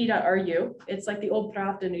 kp.ru. It's like the old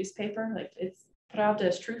Pravda newspaper. Like it's Pravda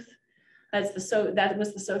is truth. That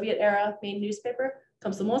was the Soviet era main newspaper.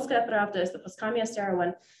 Komsomolskaya Pravda is the post-communist era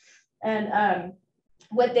one. And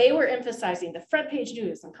what they were emphasizing, the front page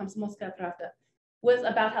news on Komsomolskaya Pravda, was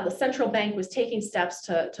about how the central bank was taking steps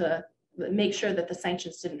to make sure that the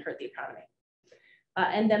sanctions didn't hurt the economy.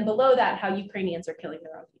 And then below that, how Ukrainians are killing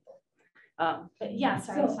their own people. But yeah,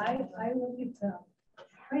 sorry. So I wanted to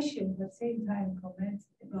question, but at the same time comment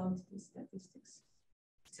about the statistics.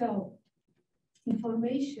 So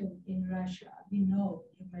information in Russia, we know,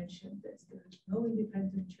 you mentioned that there is no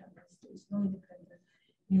independent channels, there is no independent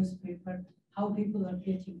newspaper, how people are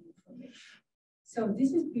getting information. So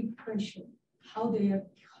this is a big question, how they are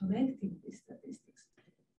collecting these statistics.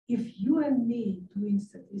 If you and me doing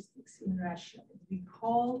statistics in Russia, we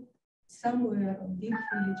call somewhere on deep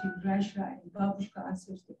village in Russia and Babushka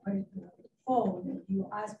answers the question on the phone and you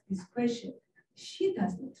ask this question, she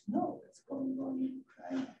does not know what's going on in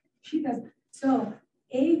Ukraine. She does. So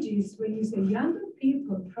ages, when you say younger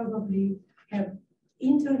people probably have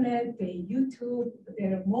internet, they YouTube,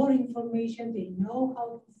 there are more information, they know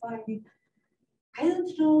how to find it. I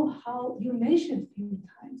don't know how, you mentioned a few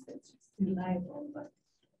times that it's reliable, but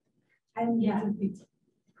I'm a little bit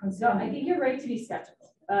concerned. No, I think you're right to be skeptical.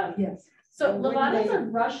 Yes. So Levada is a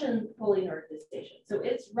Russian polling organization. So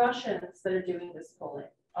it's Russians that are doing this polling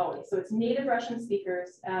always. So it's native Russian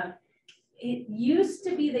speakers. It used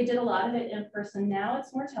to be, they did a lot of it in person. Now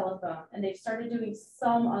it's more telephone and they've started doing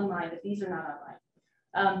some online, but these are not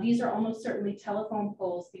online. These are almost certainly telephone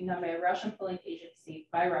polls being done by a Russian polling agency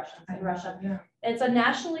by Russians in Russia. Yeah. It's a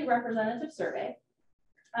nationally representative survey.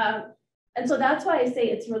 And so that's why I say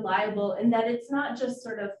it's reliable in that it's not just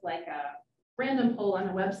sort of like a random poll on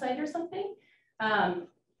a website or something. And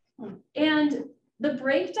the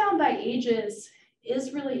breakdown by ages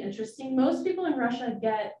is really interesting. Most people in Russia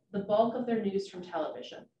get the bulk of their news from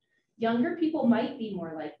television. Younger people might be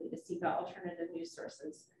more likely to seek out alternative news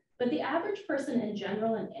sources, but the average person in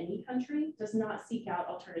general in any country does not seek out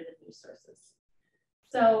alternative news sources.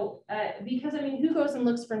 So, because I mean, who goes and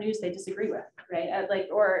looks for news they disagree with, right?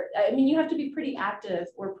 You have to be pretty active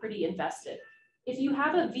or pretty invested. If you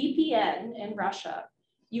have a VPN in Russia,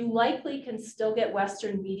 you likely can still get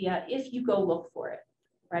Western media if you go look for it,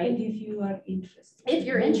 right? And if you are interested. If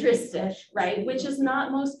you're interested, right? Which is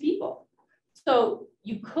not most people. So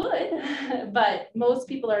you could, but most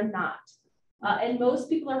people are not. And most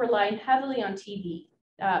people are relying heavily on TV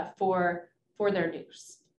for their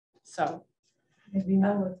news. So. And we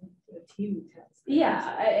know what the TV tells.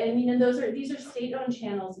 Yeah, I mean, and these are state-owned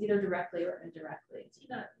channels, either directly or indirectly.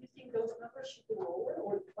 Tina, you think those numbers should go lower,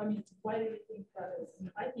 or I mean, why do you think that is?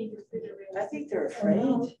 I think it's pretty realistic. I think they're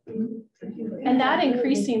afraid. And that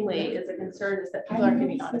increasingly is a concern, is that people aren't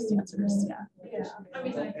giving honest answers. Yeah. I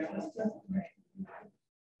mean,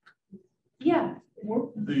 Yeah.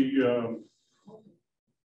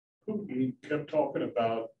 Putin kept talking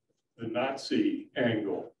about the Nazi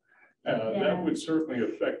angle. That would certainly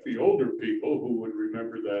affect the older people who would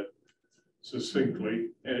remember that succinctly.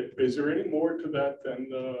 Is there any more to that than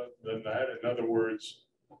that? In other words,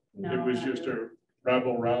 No, it was just a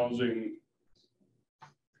rabble-rousing.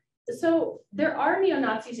 So there are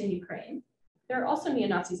neo-Nazis in Ukraine. There are also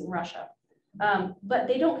neo-Nazis in Russia, but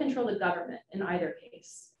they don't control the government in either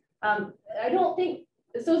case. I don't think,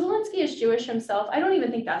 so Zelensky is Jewish himself. I don't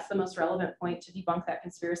even think that's the most relevant point to debunk that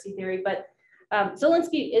conspiracy theory, but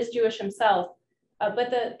Zelensky is Jewish himself.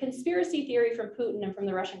 But the conspiracy theory from Putin and from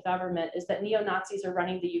the Russian government is that neo-Nazis are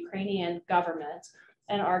running the Ukrainian government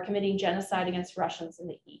and are committing genocide against Russians in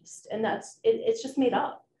the East. And it's just made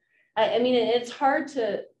up. I mean, it's hard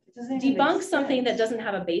to debunk something that doesn't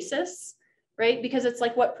have a basis, right? Because it's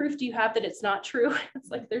like, what proof do you have that it's not true?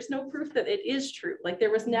 It's like, there's no proof that it is true. Like,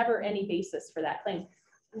 there was never any basis for that claim.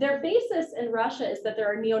 Their basis in Russia is that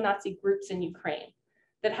there are neo-Nazi groups in Ukraine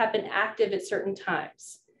that have been active at certain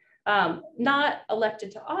times. Not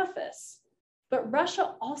elected to office, but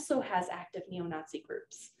Russia also has active neo-Nazi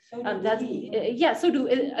groups. So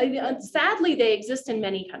sadly, they exist in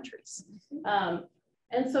many countries.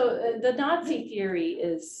 And so the Nazi theory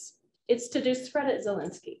it's to discredit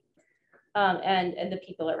Zelensky and the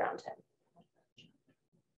people around him.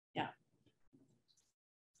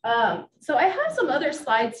 Yeah. So I have some other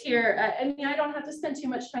slides here. I mean, I don't have to spend too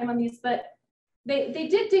much time on these, but they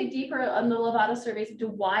did dig deeper on the Levada surveys into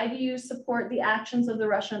why do you support the actions of the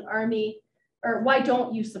Russian army, or why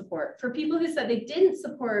don't you support? For people who said they didn't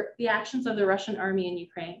support the actions of the Russian army in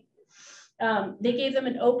Ukraine, they gave them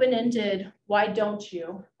an open-ended, why don't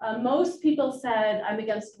you? Most people said, I'm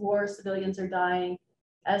against war, civilians are dying,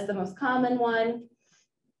 as the most common one.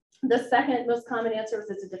 The second most common answer was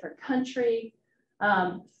it's a different country.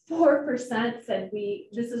 4% said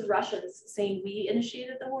this is Russians saying we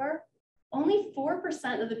initiated the war. Only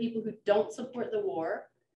 4% of the people who don't support the war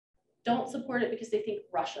don't support it because they think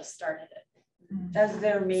Russia started it. As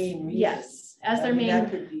their main reason. Yes, as their main. That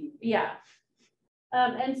could be. Yeah.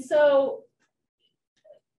 And so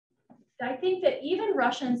I think that even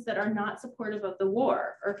Russians that are not supportive of the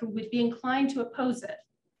war or who would be inclined to oppose it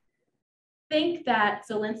think that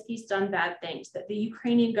Zelensky's done bad things, that the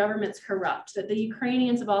Ukrainian government's corrupt, that the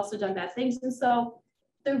Ukrainians have also done bad things. And so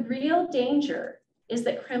the real danger is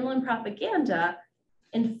that Kremlin propaganda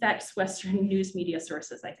infects Western news media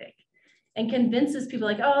sources, I think, and convinces people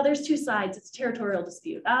like, oh, there's two sides, it's a territorial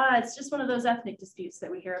dispute. It's just one of those ethnic disputes that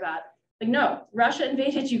we hear about. Like, no, Russia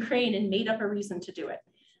invaded Ukraine and made up a reason to do it.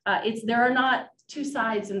 There are not two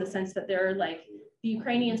sides in the sense that they're like, the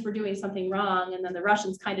Ukrainians were doing something wrong and then the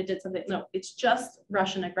Russians kind of did something. No, it's just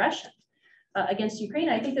Russian aggression against Ukraine.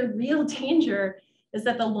 I think the real danger is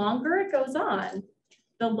that the longer it goes on,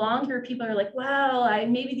 the longer people are like, well,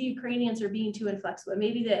 maybe the Ukrainians are being too inflexible.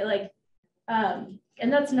 Maybe they like, and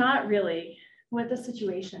that's not really what the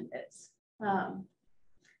situation is.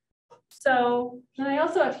 So then I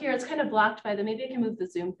also have here, it's kind of blocked by maybe I can move the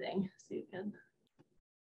Zoom thing so you can,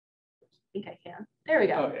 I think I can. There we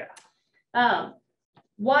go. Oh yeah.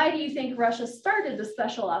 Why do you think Russia started the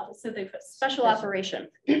special operation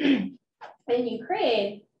in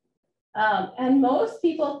Ukraine? And most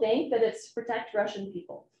people think that it's to protect Russian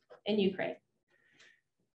people in Ukraine.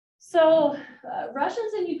 So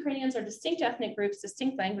Russians and Ukrainians are distinct ethnic groups,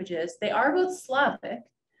 distinct languages. They are both Slavic.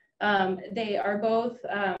 They are both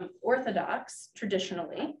Orthodox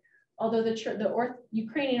traditionally, although the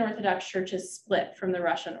Ukrainian Orthodox Church is split from the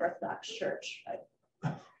Russian Orthodox Church.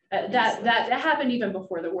 That happened even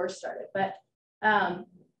before the war started, but and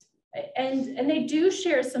they do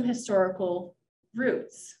share some historical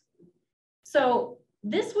roots. So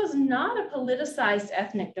this was not a politicized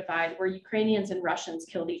ethnic divide where Ukrainians and Russians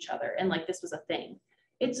killed each other and like this was a thing.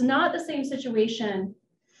 It's not the same situation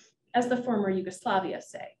as the former Yugoslavia,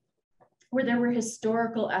 say, where there were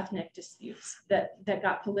historical ethnic disputes that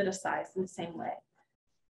got politicized in the same way.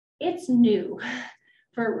 It's new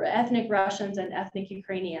for ethnic Russians and ethnic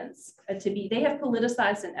Ukrainians they have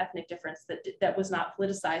politicized an ethnic difference that was not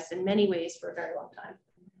politicized in many ways for a very long time.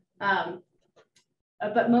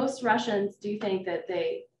 But most Russians do think that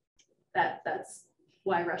that's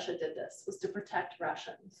why Russia did this, was to protect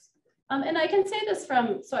Russians. And I can say this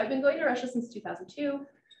so I've been going to Russia since 2002.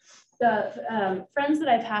 The friends that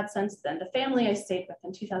I've had since then, the family I stayed with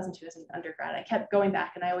in 2002 as an undergrad, I kept going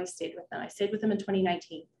back and I always stayed with them. I stayed with them in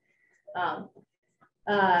 2019.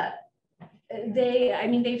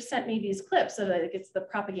 They've sent me these clips of like, it's the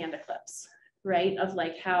propaganda clips, right? Of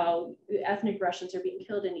like how ethnic Russians are being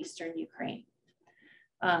killed in Eastern Ukraine.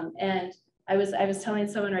 And I was telling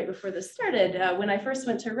someone right before this started, when I first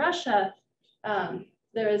went to Russia,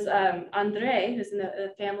 there was Andrei, who's in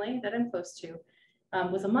the family that I'm close to,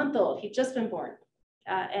 was a month old. He'd just been born,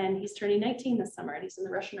 and he's turning 19 this summer, and he's in the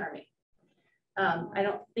Russian army. I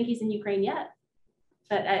don't think he's in Ukraine yet,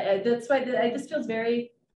 but that's why this feels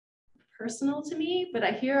very personal to me. But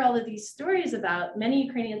I hear all of these stories about many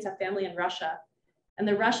Ukrainians have family in Russia, and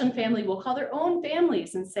the Russian family will call their own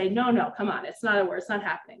families and say, no, no, come on, it's not a war, it's not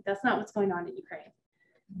happening. That's not what's going on in Ukraine.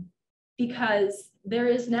 Because there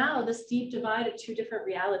is now this deep divide of two different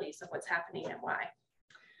realities of what's happening and why.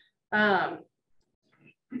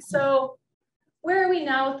 So where are we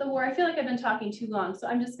now with the war? I feel like I've been talking too long, so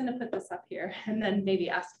I'm just going to put this up here and then maybe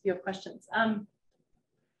ask if you have questions.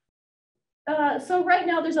 So right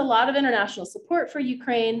now there's a lot of international support for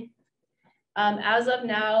Ukraine. As of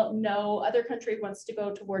now, no other country wants to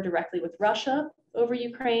go to war directly with Russia over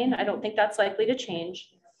Ukraine. I don't think that's likely to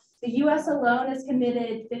change. The US alone has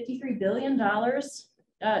committed $53 billion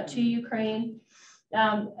to Ukraine,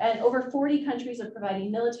 and over 40 countries are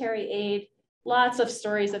providing military aid. Lots of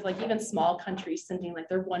stories of like even small countries sending like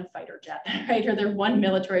their one fighter jet, right? Or their one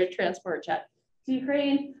military transport jet to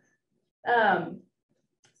Ukraine.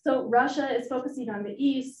 So Russia is focusing on the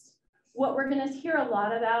East. What we're gonna hear a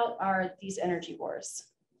lot about are these energy wars.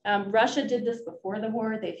 Russia did this before the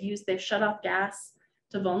war. They've shut off gas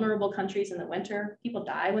to vulnerable countries in the winter. People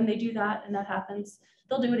die when they do that, and that happens.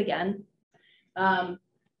 They'll do it again. And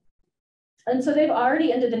so they've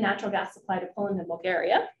already ended the natural gas supply to Poland and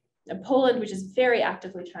Bulgaria. And Poland, which is very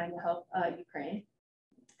actively trying to help Ukraine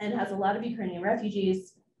and has a lot of Ukrainian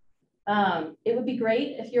refugees. It would be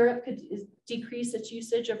great if Europe could decrease its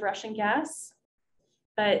usage of Russian gas,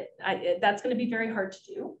 but that's going to be very hard to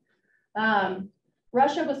do.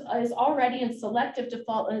 Russia is already in selective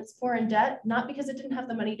default on its foreign debt, not because it didn't have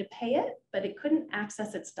the money to pay it, but it couldn't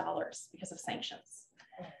access its dollars because of sanctions.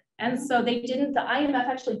 And so the IMF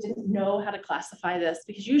actually didn't know how to classify this,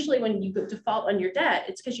 because usually when you default on your debt,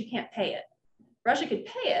 it's because you can't pay it. Russia could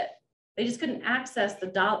pay it, they just couldn't access the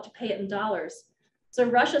dollar to pay it in dollars. So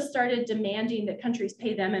Russia started demanding that countries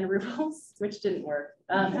pay them in rubles, which didn't work.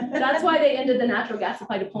 That's why they ended the natural gas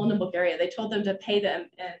supply to Poland and Bulgaria. They told them to pay them,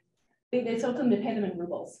 and they told them to pay them in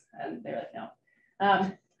rubles, and they were like,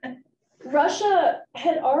 no. Russia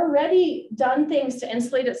had already done things to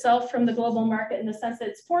insulate itself from the global market in the sense that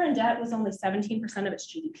its foreign debt was only 17% of its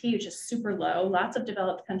GDP, which is super low. Lots of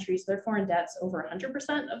developed countries, their foreign debt's over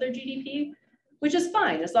 100% of their GDP, which is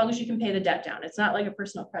fine as long as you can pay the debt down. It's not like a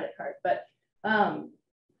personal credit card, but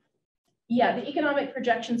yeah, the economic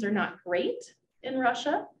projections are not great in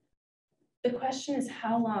Russia. The question is,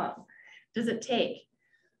 how long does it take?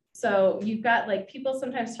 So you've got like, people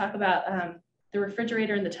sometimes talk about the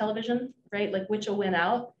refrigerator and the television, right? Like which will win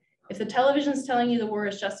out. If the television's telling you the war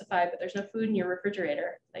is justified, but there's no food in your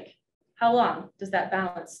refrigerator, like how long does that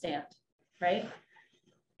balance stand, right?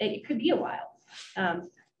 It could be a while.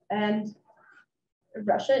 And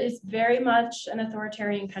Russia is very much an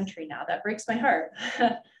authoritarian country now. That breaks my heart.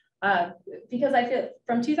 Because I feel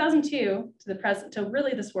from 2002 to the present, till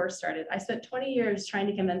really this war started, I spent 20 years trying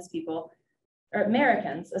to convince people, or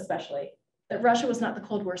Americans especially, that Russia was not the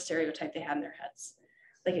Cold War stereotype they had in their heads.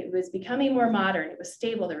 Like it was becoming more modern, it was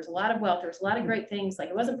stable, there was a lot of wealth, there was a lot of great things. Like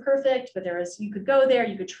it wasn't perfect, but you could go there,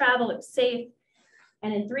 you could travel, it was safe.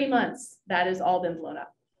 And in 3 months, that has all been blown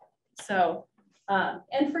up. So,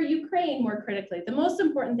 and for Ukraine, more critically, the most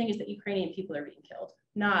important thing is that Ukrainian people are being killed,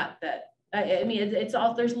 not that, I mean, it's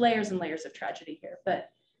all, there's layers and layers of tragedy here, but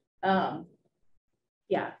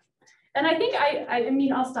yeah. And I think, I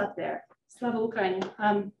mean, I'll stop there. Slava Ukraine.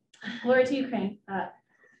 Glory to Ukraine.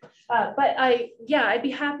 But I'd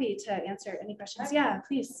be happy to answer any questions. Yeah,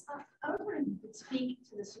 please. I was wondering if you could speak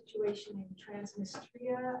to the situation in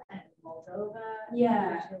Transnistria and Moldova.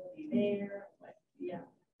 Yeah. There. Yeah.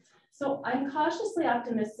 So I'm cautiously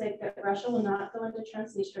optimistic that Russia will not go into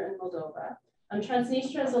Transnistria and Moldova.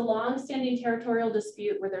 Transnistria is a long-standing territorial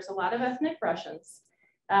dispute where there's a lot of ethnic Russians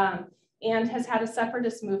and has had a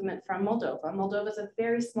separatist movement from Moldova. Moldova is a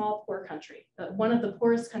very small, poor country, one of the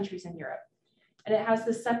poorest countries in Europe. And it has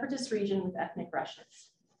this separatist region with ethnic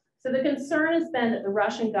Russians. So the concern has been that the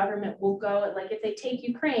Russian government will go, like if they take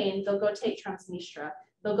Ukraine, they'll go take Transnistria.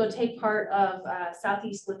 They'll go take part of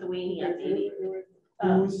Southeast Lithuania, maybe.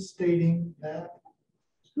 Who was stating that?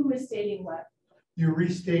 Who is stating what? You're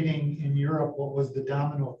restating in Europe what was the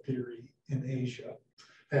domino theory in Asia,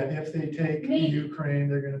 that if they take Ukraine,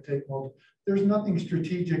 they're going to take Moldova. There's nothing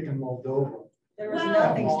strategic in Moldova. There was Well,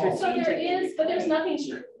 nothing so strategic. there is, but there's nothing,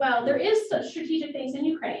 well, there is some strategic things in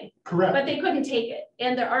Ukraine, Correct. but they couldn't take it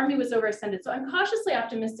and their army was overextended. So I'm cautiously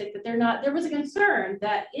optimistic that there was a concern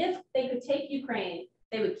that if they could take Ukraine,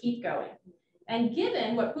 they would keep going. And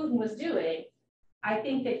given what Putin was doing, I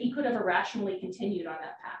think that he could have irrationally continued on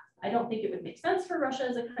that path. I don't think it would make sense for Russia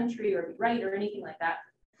as a country or be right or anything like that.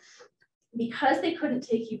 Because they couldn't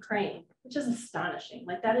take Ukraine, which is astonishing.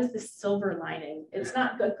 Like that is the silver lining. It's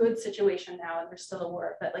not a good situation now and there's still a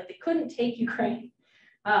war, but like they couldn't take Ukraine.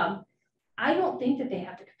 I don't think that they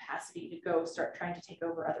have the capacity to go start trying to take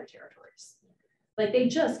over other territories. Like they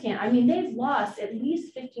just can't. I mean, they've lost at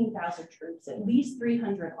least 15,000 troops, at least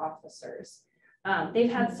 300 officers.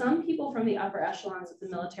 They've had some people from the upper echelons of the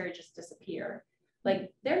military just disappear.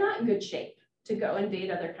 Like they're not in good shape to go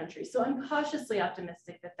invade other countries. So I'm cautiously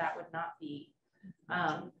optimistic that that would not be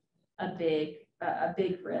a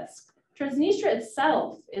big risk. Transnistria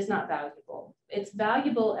itself is not valuable. It's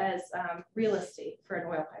valuable as real estate for an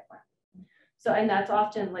oil pipeline. So, and that's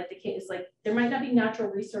often like the case, like there might not be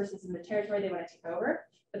natural resources in the territory they want to take over,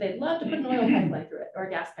 but they'd love to put an oil pipeline through it or a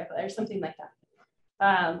gas pipeline or something like that.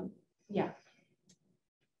 Yeah.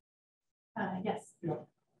 Yes. Yeah.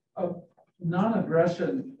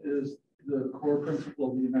 Non-aggression is the core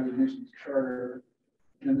principle of the United Nations Charter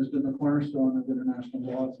and has been the cornerstone of international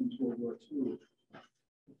law since World War II.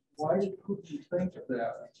 Why did Putin think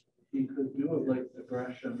that he could do it like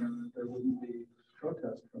aggression and there wouldn't be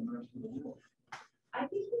protest from the rest of the world? I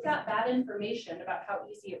think he got bad information about how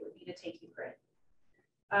easy it would be to take Ukraine.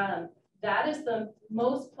 That is the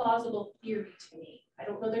most plausible theory to me. I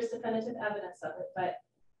don't know there's definitive evidence of it, but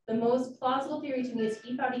the most plausible theory to me is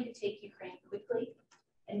he thought he could take Ukraine quickly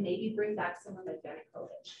and maybe bring back someone like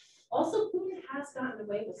Yanukovych. Also, Putin has gotten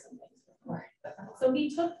away with some things before. So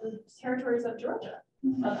he took the territories of Georgia,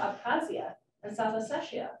 of Abkhazia and South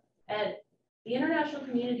Ossetia, and the international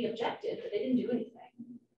community objected, but they didn't do anything.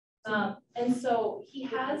 And so he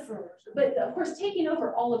has, but of course, taking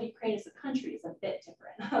over all of Ukraine as a country is a bit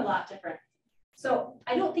different, a lot different. So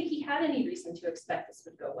I don't think he had any reason to expect this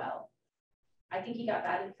would go well. I think he got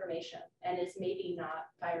bad information and is maybe not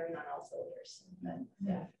firing on all cylinders. But,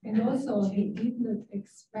 yeah. And also he did not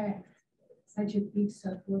expect such a big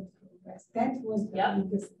support from the West. That was the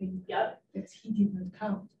biggest thing that he did not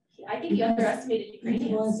count. I think he underestimated Ukrainians.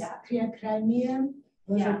 It was Crimea,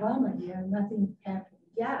 was Obama, nothing happened.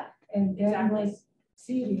 Yeah. And then was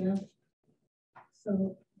Syria.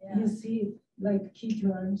 So you see like key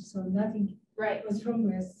terms, so nothing was from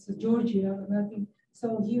West, so Georgia, nothing.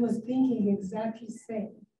 So he was thinking exactly the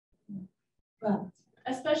same. But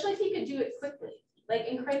especially if he could do it quickly. Like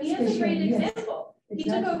in Crimea is a great example. He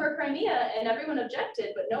took over Crimea and everyone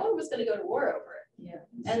objected, but no one was going to go to war over it.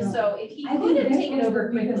 Yeah. And so if he could have taken over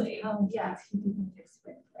quickly, he didn't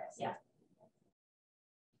expect that. Yeah.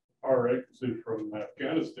 Our exit from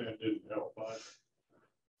Afghanistan didn't help us.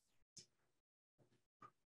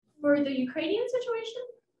 For the Ukrainian situation?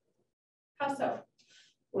 How so?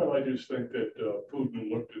 Well, I just think that Putin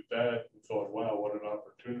looked at that and thought, wow, what an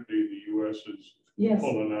opportunity. The U.S. is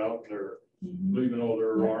pulling out. They're leaving all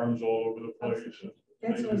their arms all over the place.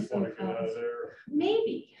 And they just want to get out of there.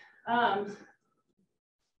 Maybe.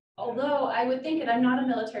 Although I would think, and I'm not a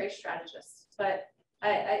military strategist, but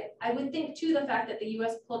I would think too the fact that the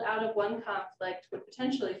U.S. pulled out of one conflict would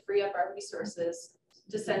potentially free up our resources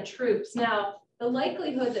to send troops. Now, the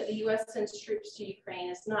likelihood that the U.S. sends troops to Ukraine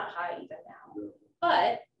is not high even now,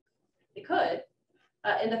 but it could.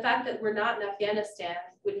 And the fact that we're not in Afghanistan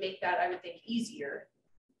would make that, I would think, easier.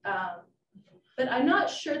 But I'm not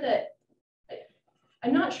sure that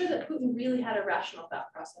Putin really had a rational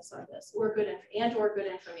thought process on this, or good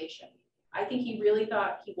information. I think he really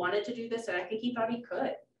thought he wanted to do this, and I think he thought he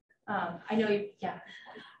could. I know you,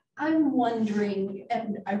 I'm wondering,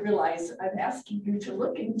 and I realize I'm asking you to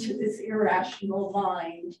look into this irrational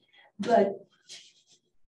mind, but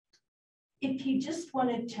if he just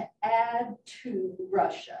wanted to add to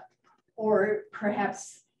Russia, or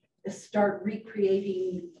perhaps start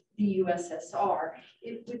recreating the USSR,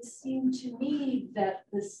 it would seem to me that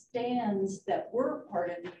the stands that were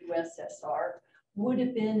part of the USSR would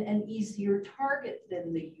have been an easier target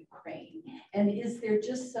than the Ukraine. And is there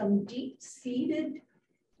just some deep-seated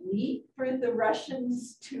need for the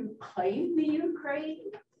Russians to claim the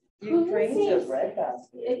Ukraine? Ukraine's a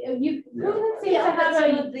breadbasket. Putin seems to have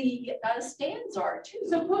some of the stands are too.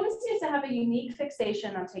 So Putin seems to have a unique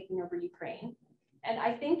fixation on taking over Ukraine. And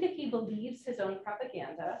I think that he believes his own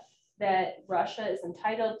propaganda that Russia is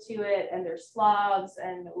entitled to it and they're Slavs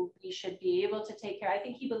and we should be able to take care. I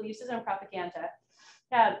think he believes his own propaganda.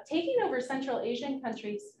 Taking over Central Asian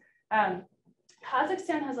countries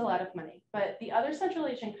Kazakhstan has a lot of money, but the other Central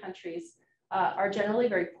Asian countries are generally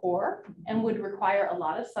very poor and would require a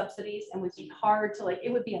lot of subsidies and would be hard to, like,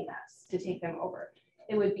 it would be a mess to take them over.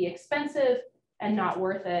 It would be expensive and not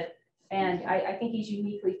worth it. And I think he's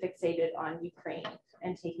uniquely fixated on Ukraine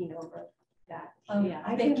and taking over that. Yeah,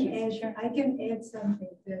 I can add something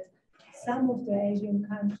that some of the Asian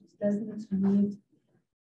countries doesn't need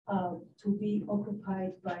to be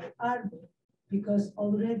occupied by army because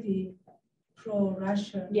already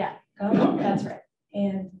pro-Russian government. That's right.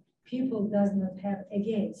 And people does not have,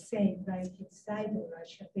 again, same like inside of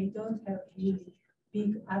Russia, they don't have really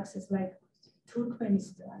big access like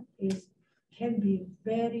Turkmenistan can be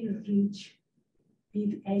very rich,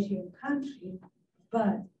 big Asian country,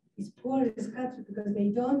 but it's poorest country because they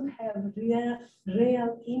don't have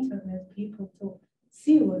real internet people to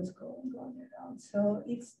see what's going on around. So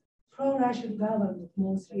it's pro-Russian government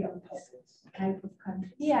mostly on this type of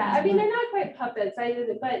country. Yeah, I mean, they're not quite puppets,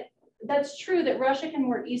 but that's true that Russia can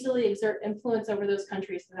more easily exert influence over those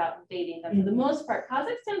countries without invading them. For the most part,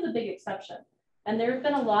 Kazakhstan's a big exception. And there have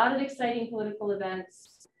been a lot of exciting political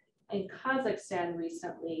events in Kazakhstan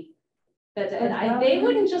recently that they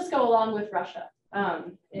wouldn't just go along with Russia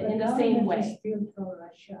in the same way. Still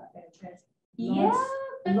pro-Russia. Yeah,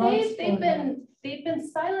 but they've been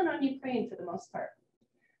silent on Ukraine for the most part.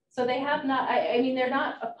 So they have not, I mean, they're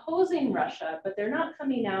not opposing Russia, but they're not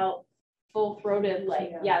coming out full-throated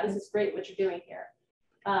like, yeah, this is great what you're doing here.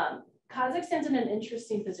 Kazakhstan's in an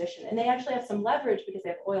interesting position, and they actually have some leverage because they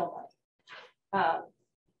have oil money.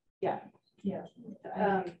 Yes.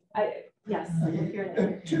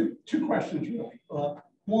 Two questions really.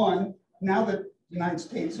 One, now that the United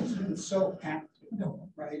States has been so active,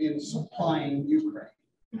 right, in supplying Ukraine,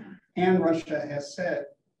 and Russia has said,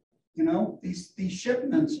 you know, these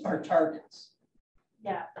shipments are targets.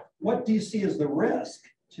 Yeah. What do you see as the risk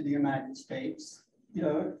to the United States? You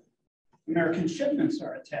know, American shipments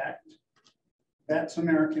are attacked. That's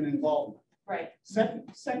American involvement. Right.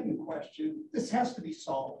 Second question, this has to be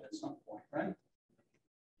solved at some point, right?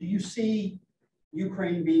 Do you see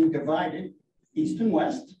Ukraine being divided, East and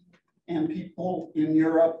West, and people in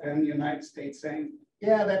Europe and the United States saying,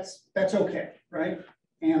 yeah, that's okay, right?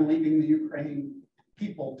 And leaving the Ukraine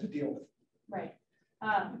people to deal with it. Right.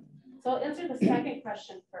 So I'll answer the second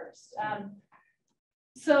question first.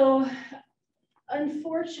 So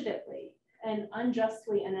unfortunately and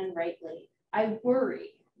unjustly and unrightly, I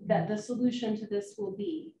worry that the solution to this will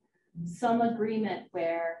be some agreement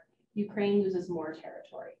where Ukraine loses more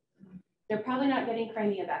territory. They're probably not getting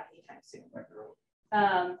Crimea back anytime soon.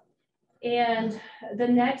 And the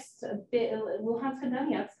next bit, Luhansk and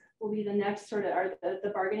Donetsk will be the next sort of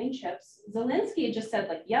the bargaining chips. Zelensky just said,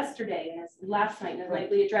 like yesterday and last night in his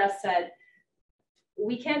nightly address said,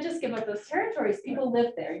 we can't just give up those territories. People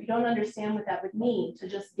live there. You don't understand what that would mean to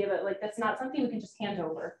just give it, like that's not something we can just hand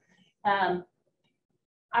over.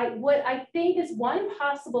 What I think is one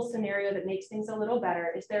possible scenario that makes things a little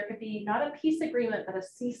better is there could be not a peace agreement, but a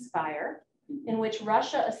ceasefire in which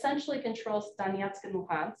Russia essentially controls Donetsk and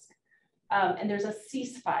Luhansk. And there's a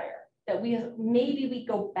ceasefire that maybe we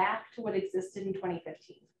go back to what existed in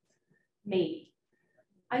 2015. Maybe.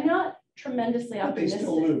 I'm not tremendously optimistic. They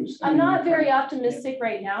still lose. I'm not very optimistic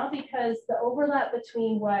right now because the overlap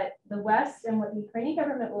between what the West and what the Ukrainian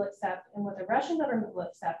government will accept and what the Russian government will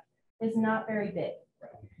accept is not very big.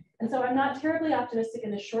 And so I'm not terribly optimistic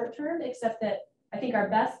in the short term, except that I think our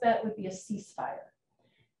best bet would be a ceasefire.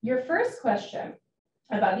 Your first question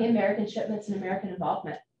about the American shipments and American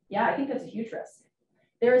involvement, yeah, I think that's a huge risk.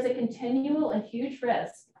 There is a continual and huge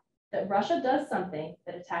risk that Russia does something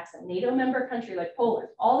that attacks a NATO member country like Poland.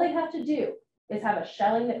 All they have to do is have a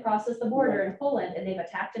shelling that crosses the border in Poland and they've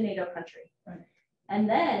attacked a NATO country. Right. And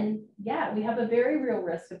then, yeah, we have a very real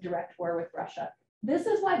risk of direct war with Russia. This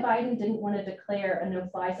is why Biden didn't want to declare a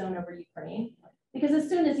no-fly zone over Ukraine, because as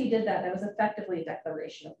soon as he did that, that was effectively a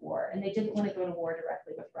declaration of war, and they didn't want to go to war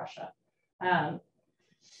directly with Russia. And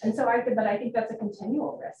so I think that's a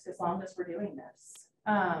continual risk as long as we're doing this.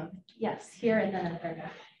 Yes, here and then another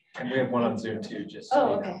note. And we have one on Zoom too, just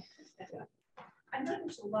so okay. I know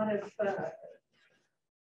there's a lot of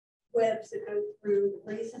webs that go through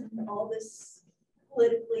the reason all this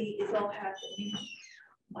politically is all happening.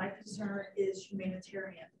 My concern is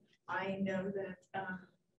humanitarian. I know that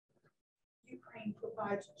Ukraine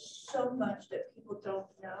provides so much that people don't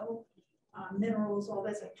know. Minerals, all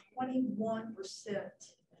that's like 21%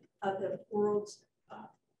 of the world's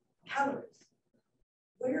calories.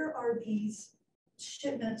 Where are these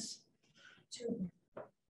shipments to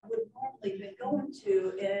would normally been going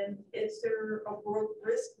to? And is there a world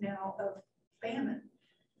risk now of famine?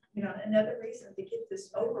 you know, another reason to get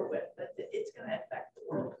this over with, but it's going to affect the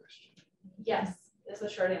world. Yes, is the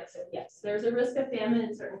short answer. Yes, there's a risk of famine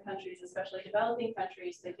in certain countries, especially developing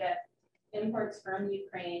countries that get imports from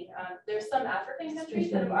Ukraine. There's some African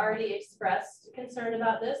countries that have already expressed concern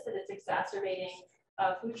about this, that it's exacerbating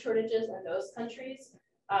food shortages in those countries.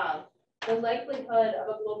 The likelihood of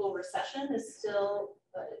a global recession is still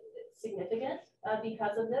significant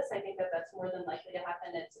because of this. I think that that's more than likely to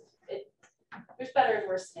happen. There's better and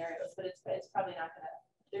worse scenarios, but it's probably not going to.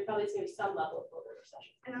 There probably is going to be some level of global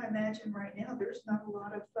recession. And I imagine right now there's not a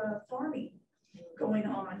lot of farming going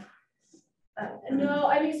on. No,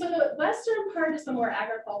 I mean, so the western part is the more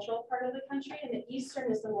agricultural part of the country, and the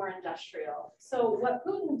eastern is the more industrial. So what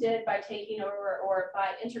Putin did by taking over or by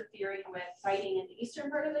interfering with fighting in the eastern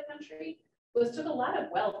part of the country was took a lot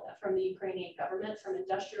of wealth from the Ukrainian government, from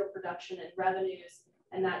industrial production and revenues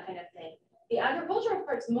and that kind of thing. The agricultural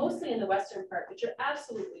part's mostly in the western part, but you're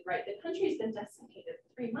absolutely right. The country's been decimated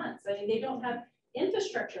for 3 months. I mean, they don't have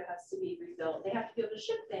infrastructure has to be rebuilt. They have to be able to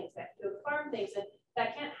ship things, they have to be able to farm things, and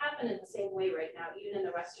that can't happen in the same way right now, even in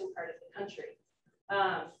the western part of the country.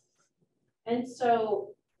 And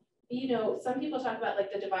so, you know, some people talk about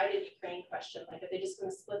like the divided Ukraine question, like are they just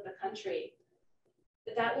going to split the country?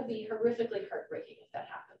 That will be horrifically heartbreaking if that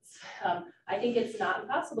happens. I think it's not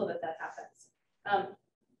impossible that that happens.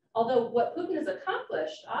 Although what Putin has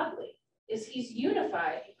accomplished, oddly, is he's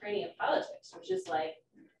unified Ukrainian politics, which is like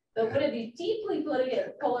one of these deeply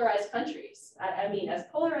polarized countries. I mean, as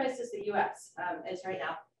polarized as the US is right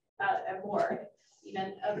now, and more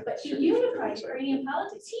even, but he unified Ukrainian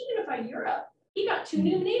politics. He unified Europe. He got 2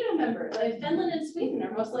 new NATO members, like Finland and Sweden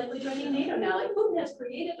are most likely joining NATO now. Like Putin has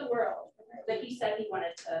created the world that he said he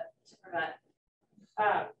wanted to prevent.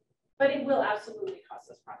 But it will absolutely cause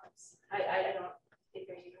us problems. I don't think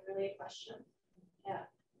there's even really a question. Yeah.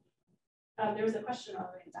 There was a question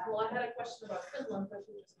already. Well, I had a question about Finland, but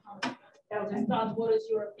you just commented. I just thought, what is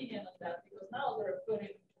your opinion on that? Because now they're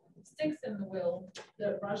putting sticks in the wheel,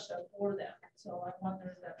 Russia for them. So I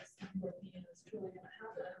wonder if that's your opinion is truly going to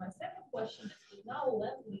happen. And my second question is, now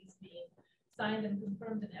Lend-Lease being signed and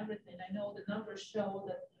confirmed and everything. I know the numbers show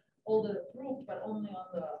that all the approved, but only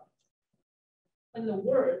on the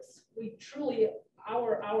words. We truly,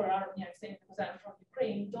 our army, I'm saying because I'm from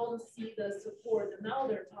Ukraine, don't see the support. And now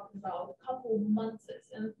they're talking about a couple months,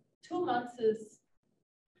 and 2 months is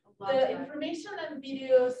the information and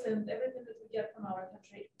videos and everything that we get from our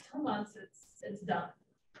country. 2 months, it's done.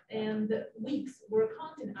 And weeks, we're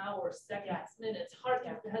counting hours, seconds, minutes.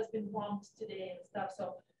 Kharkiv has been bombed today and stuff.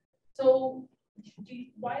 So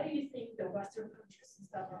why do you think the Western countries and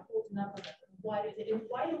stuff are holding up on it? Why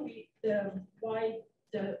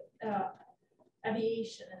the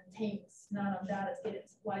aviation and tanks, none of that is getting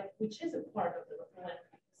supplied, which is a part of the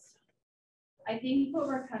Lend-Lease? I think what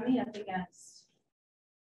we're coming up against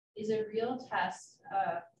is a real test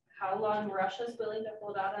of how long Russia's willing to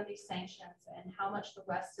hold out on these sanctions and how much the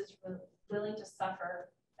West is willing to suffer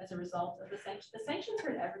as a result of the sanctions. The sanctions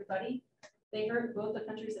hurt everybody. They hurt both the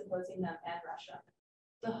countries opposing them and Russia.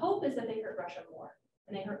 The hope is that they hurt Russia more,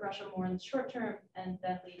 and they hurt Russia more in the short term and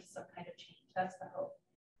then lead to some kind of change. That's the hope.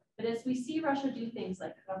 But as we see Russia do things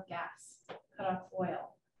like cut off gas, cut off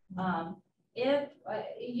oil, if,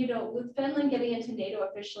 you know, with Finland getting into NATO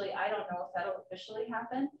officially, I don't know if that'll officially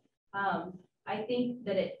happen. I think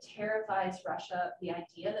that it terrifies Russia, the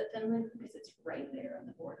idea that Finland, because it's right there on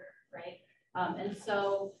the border, right? And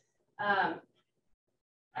so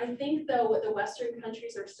I think, though, what the Western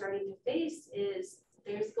countries are starting to face is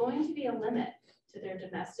there's going to be a limit to their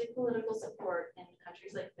domestic political support in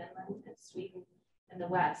countries like Finland and Sweden and the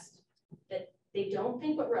West, that they don't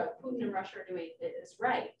think what Putin and Russia are doing is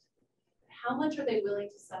right. How much are they willing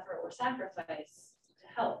to suffer or sacrifice to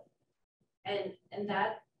help? And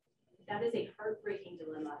that is a heartbreaking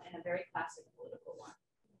dilemma and a very classic political one.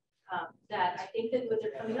 That I think that what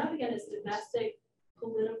they're coming up again is domestic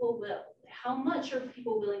political will. How much are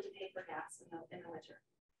people willing to pay for gas in the winter?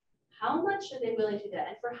 How much are they willing to do that?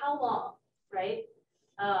 And for how long, right?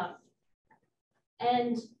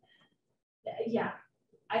 Yeah,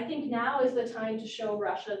 I think now is the time to show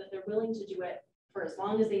Russia that they're willing to do it for as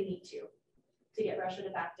long as they need to get Russia to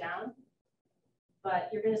back down. But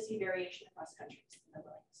you're going to see variation across countries in the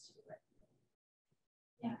willingness to do it.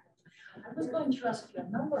 Yeah, I was going to ask you a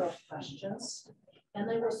number of questions, and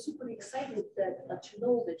I was super excited to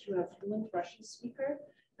know that you're a fluent Russian speaker,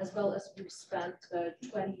 as well as you spent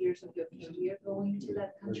 20 years of your career going to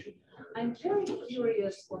that country. I'm very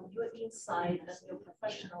curious on your insight and your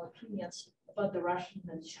professional opinions about the Russian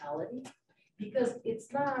mentality, because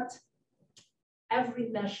it's not every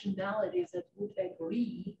nationality that would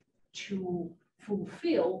agree to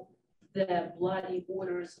fulfill the bloody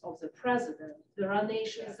orders of the president. There are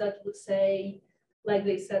nations that would say, like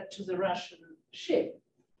they said to the Russian ship,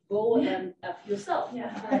 go and F yourself.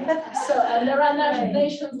 Yeah. So, and there are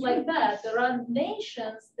nations like that. There are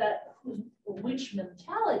nations that which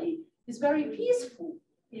mentality is very peaceful.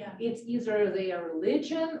 Yeah. It's either their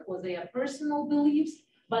religion or their personal beliefs,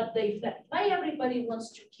 but why everybody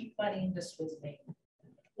wants to keep money in the Swiss bank?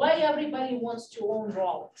 Why everybody wants to own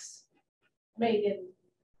Rolex made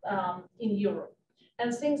in Europe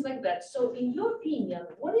and things like that. So in your opinion,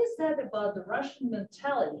 what is that about the Russian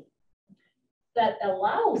mentality that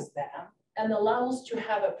allows them and allows to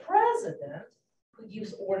have a president who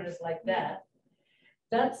gives orders like that?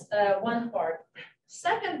 That's one part.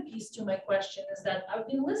 Second piece to my question is that I've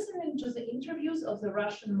been listening to the interviews of the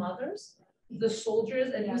Russian mothers, the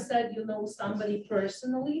soldiers, and you said you know somebody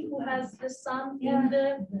personally who has the son in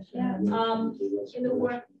the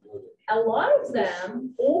war. A lot of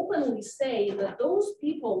them openly say that those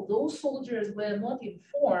people, those soldiers were not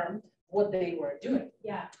informed what they were doing.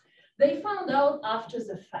 Yeah. They found out after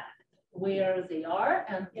the fact where they are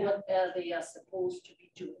and what they are supposed to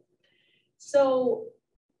be doing. So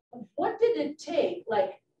what did it take?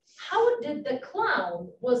 Like, how did the clown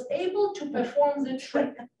was able to perform the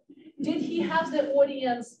trick? Did he have the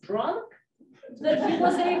audience drunk that he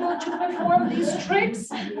was able to perform these tricks?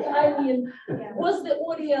 I mean, was the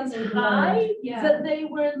audience high that they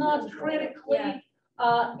were not critically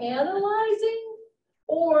analyzing?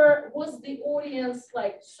 Or was the audience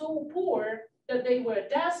like so poor that they were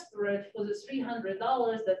desperate for the $300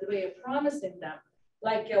 that they were promising them,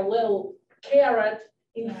 like a little carrot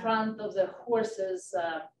in front of the horse's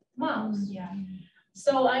mouths? Yeah.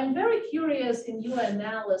 So I'm very curious in your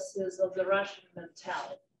analysis of the Russian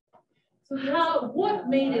mentality. So what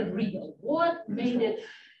made it real? What made it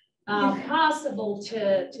possible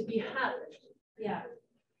to be happening? Yeah.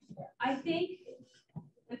 I think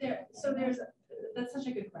that that's such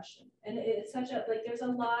a good question. And it's such a, like, there's a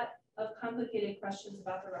lot of complicated questions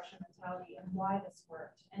about the Russian mentality and why this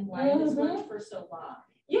worked and why this worked for so long.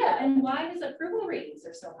 Yeah. And why his approval ratings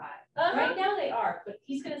are so high. Right now they are, but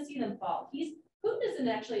he's going to see them fall. Putin is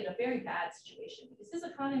actually in a very bad situation because his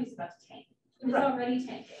economy is about to tank. It's already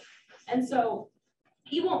tanking. And so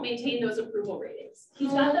he won't maintain those approval ratings. He's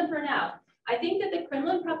got them for now. I think that the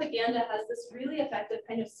Kremlin propaganda has this really effective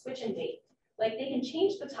kind of switch and bait. Like they can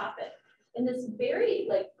change the topic in this very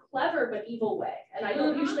like clever but evil way. And I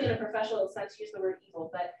don't usually in a professional sense use the word evil,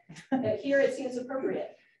 but here it seems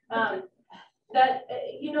appropriate. The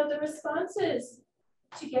responses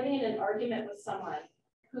to getting in an argument with someone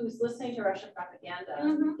who's listening to Russian propaganda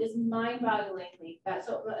is mind-bogglingly bad.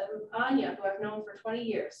 So Anya, who I've known for 20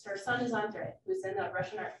 years, her son is Andrei, who's in the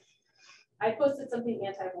Russian army. I posted something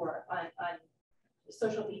anti-war on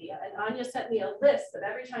social media, and Anya sent me a list of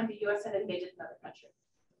every time the US had invaded another country.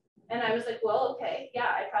 And I was like, well, okay,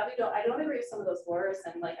 yeah, I don't agree with some of those wars,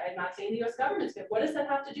 and like, I'm not saying the US government's good. What does that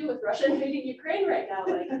have to do with Russia invading Ukraine right now?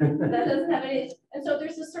 Like, that doesn't have any, and so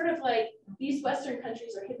there's this sort of like, these Western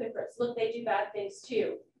countries are hypocrites. Look, they do bad things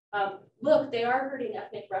too. Look, they are hurting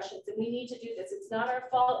ethnic Russians, and we need to do this. It's not our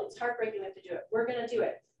fault. It's heartbreaking we have to do it. We're gonna do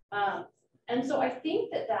it. And so I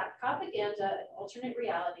think that propaganda, alternate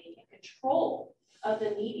reality, and control of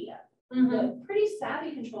the media, the pretty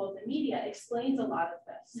savvy control of the media explains a lot of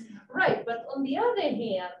this. Right, but on the other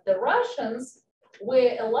hand, the Russians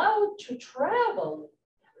were allowed to travel.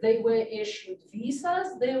 They were issued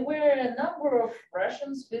visas. There were a number of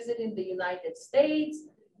Russians visiting the United States,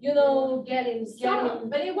 you know, getting.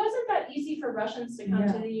 But it wasn't that easy for Russians to come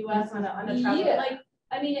to the US on a travel. Like,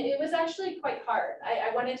 I mean, it was actually quite hard.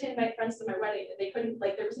 I wanted to invite friends to my wedding, and they couldn't,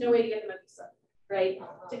 like, there was no way to get them a visa, right,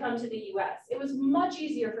 to come to the US. It was much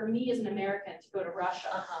easier for me as an American to go to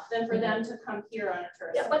Russia than for them to come here on a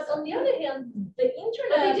tourist. Yeah, but on the other hand, the internet.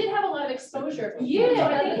 But they did have a lot of exposure. Yeah, so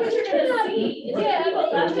I think what you're going to see is the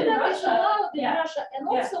internet is allowed in Yeah. Russia. And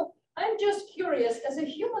also, I'm just curious, as a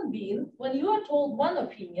human being, when you are told one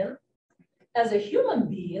opinion, as a human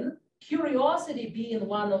being, curiosity being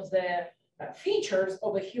one of the features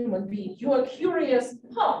of a human being, you are curious,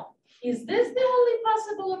 is this the only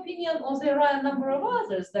possible opinion, or there are a number of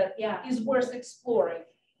others that is worth exploring?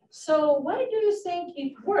 So why do you think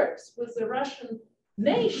it works with the Russian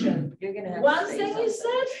nation? You're gonna have One thing is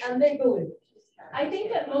said, and they believe it. I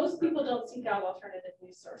think that most people don't seek out alternative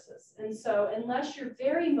news sources. And so unless you're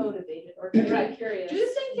very motivated or very curious. Do you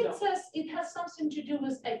think it has something to do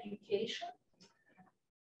with education?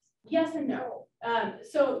 Yes and no.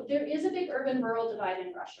 So there is a big urban-rural divide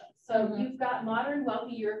in Russia. So you've got modern,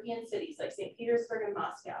 wealthy European cities like St. Petersburg and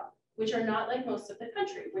Moscow which are not like most of the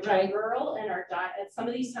country, which Right. are rural and are dying. Some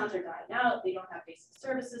of these towns are dying out. They don't have basic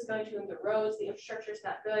services going to them. The roads, the infrastructure is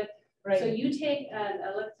not good. Right. So you take an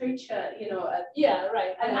electric, Yeah,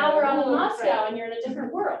 right. an hour out of Moscow, Right. and you're in a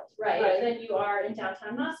different world, right? Right. Than you are in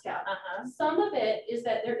downtown Moscow. Some of it is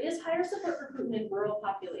that there is higher support for Putin in rural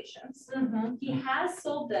populations. He has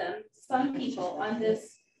sold them, some people, on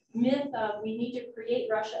this myth of we need to create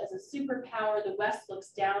Russia as a superpower. The West looks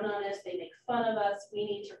down on us. They make fun of us. We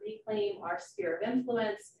need to reclaim our sphere of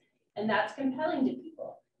influence. And that's compelling to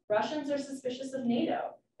people. Russians are suspicious of NATO.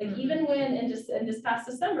 Like even when in this past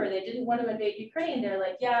December, they didn't want to invade Ukraine, they're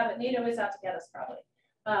like, yeah, but NATO is out to get us probably.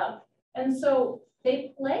 And so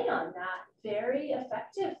they play on that very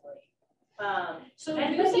effectively. So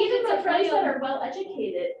and do you think even it's my a friends play that on- are well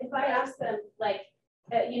educated, if I ask them like,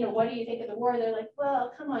 what do you think of the war? They're like,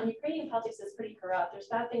 well, come on, Ukrainian politics is pretty corrupt. There's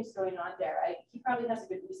bad things going on there. He probably has a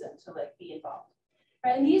good reason to like be involved.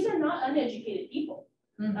 Right? And these are not uneducated people.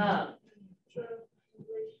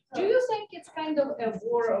 Do you think it's kind of a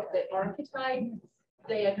war of the archetype?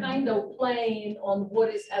 They are kind of playing on what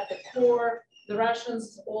is at the core. The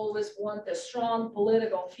Russians always want a strong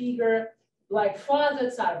political figure, like Father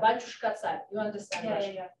Tsar, Batyushka Tsar. You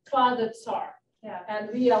understand? Yeah. Father Tsar. Yeah. And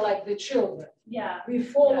we are like the children. Yeah. We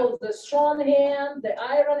follow the strong hand, the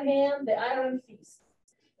iron fist.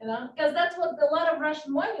 You know, because that's what a lot of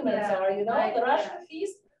Russian monuments are. You know, Right. the Russian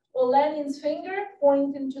fist or Lenin's finger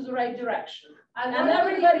pointing to the right direction. And what do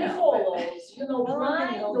everybody you know? follows,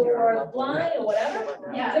 blind or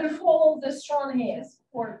whatever. Yeah. They follow the strong hands.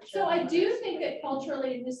 So I do think that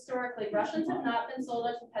culturally and historically, Russians have not been sold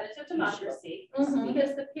a competitive democracy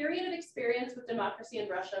because the period of experience with democracy in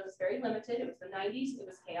Russia was very limited. It was the 90s. It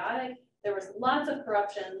was chaotic. There was lots of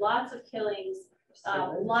corruption, lots of killings,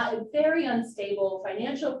 very unstable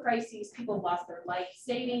financial crises. People lost their life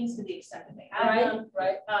savings to the extent that they had them.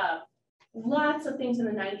 Right. Lots of things in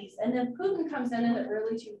the 90s. And then Putin comes in the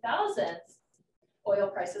early 2000s. Oil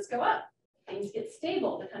prices go up. Things get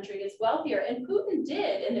stable. The country gets wealthier. And Putin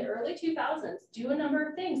did, in the early 2000s, do a number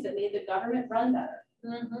of things that made the government run better.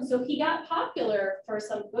 So he got popular for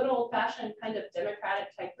some good old-fashioned kind of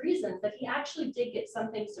democratic type reasons, but he actually did get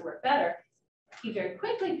some things to work better. He very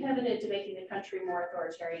quickly pivoted to making the country more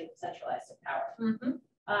authoritarian and centralized in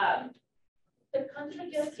power. The country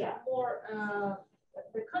gets more,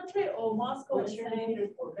 the country or Moscow is saying,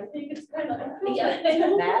 I think it's kind of,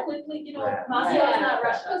 quickly, Moscow is not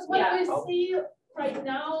Russia. Because what we see right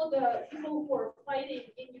now, the people who are fighting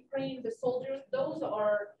in Ukraine, the soldiers, those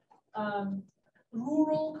are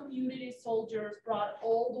rural community soldiers brought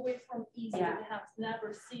all the way from east that have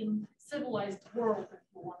never seen civilized world, if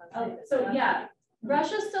you want to say.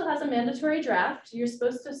 Russia still has a mandatory draft. You're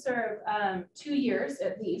supposed to serve 2 years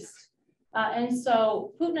at least. And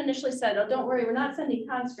so Putin initially said, oh, don't worry, we're not sending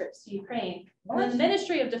conscripts to Ukraine. And then the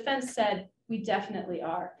Ministry of Defense said, we definitely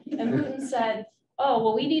are. And Putin said, oh,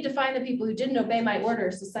 well, we need to find the people who didn't obey my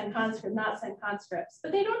orders to send conscripts, not send conscripts.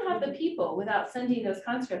 But they don't have the people without sending those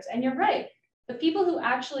conscripts. And you're right. The people who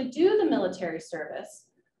actually do the military service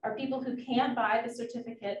are people who can't buy the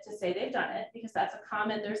certificate to say they've done it, because that's a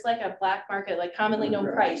common, there's like a black market, like commonly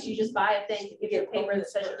known price. You just buy a thing to give you a paper that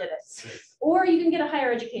says you did it. Or you can get a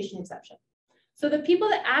higher education exception. So the people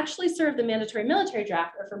that actually serve the mandatory military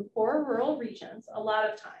draft are from poor rural regions a lot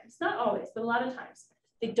of times, not always, but a lot of times.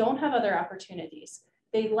 They don't have other opportunities.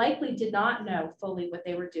 They likely did not know fully what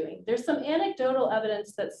they were doing. There's some anecdotal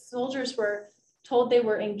evidence that soldiers were told they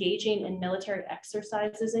were engaging in military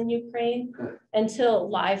exercises in Ukraine until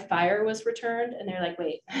live fire was returned. And they're like,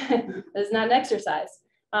 wait, this is not an exercise.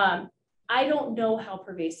 I don't know how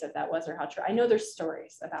pervasive that was or how true. I know there's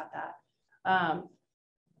stories about that.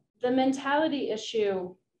 The mentality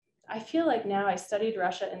issue, I feel like now I studied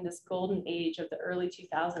Russia in this golden age of the early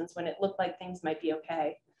 2000s when it looked like things might be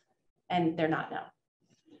okay, and they're not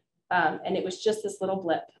now. And it was just this little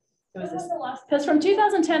blip. It was this, because from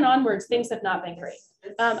 2010 onwards, things have not been great.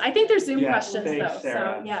 I think there's Zoom questions though,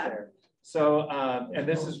 Sarah, so yeah. Sure. So, and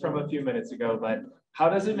this is from a few minutes ago, but how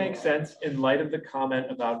does it make sense in light of the comment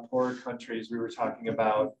about poor countries? We were talking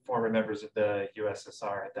about former members of the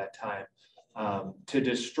USSR at that time, to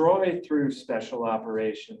destroy through special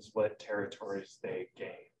operations what territories they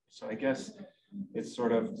gain. So I guess it's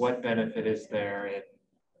sort of what benefit is there in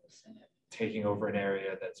taking over an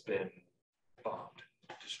area that's been bombed,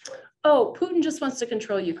 destroyed? Oh, Putin just wants to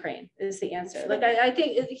control Ukraine is the answer. Like I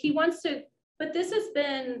think he wants to, but this has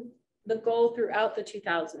been the goal throughout the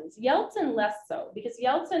 2000s. Yeltsin less so, because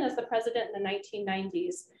Yeltsin as the president in the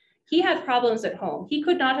 1990s, he had problems at home. He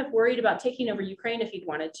could not have worried about taking over Ukraine if he'd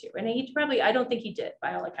wanted to. And he probably, I don't think he did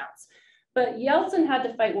by all accounts. But Yeltsin had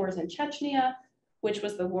to fight wars in Chechnya. which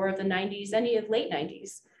was the war of the 90s and the late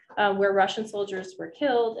 90s, where Russian soldiers were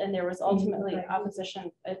killed, and there was ultimately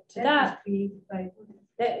opposition to that.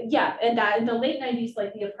 Yeah, and that in the late 90s,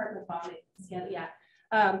 like the apartment bombing. Yeah.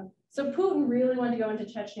 So Putin really wanted to go into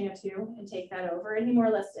Chechnya too and take that over, and he more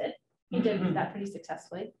or less did. He did that pretty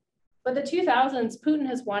successfully. But the 2000s, Putin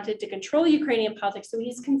has wanted to control Ukrainian politics, so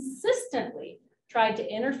he's consistently tried to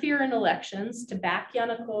interfere in elections, to back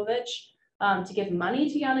Yanukovych, to give money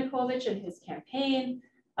to Yanukovych in his campaign,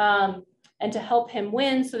 and to help him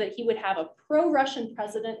win so that he would have a pro-Russian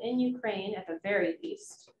president in Ukraine at the very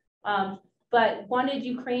least. But wanted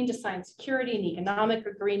Ukraine to sign security and economic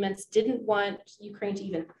agreements, didn't want Ukraine to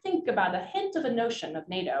even think about a hint of a notion of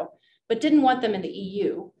NATO, but didn't want them in the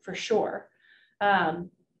EU for sure.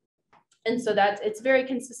 And so it's very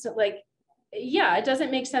consistent, like, yeah, it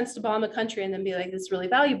doesn't make sense to bomb a country and then be like, this is really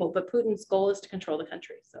valuable, but Putin's goal is to control the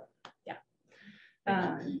country, so yeah.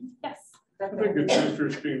 Yes. I think it's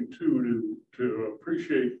interesting too to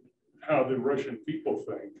appreciate how the Russian people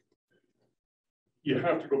think. You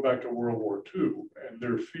have to go back to World War II and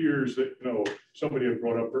their fears that, somebody had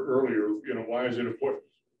brought up earlier, why is it important?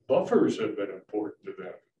 Buffers have been important to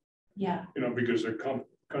them. Yeah. Because their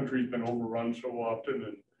country's been overrun so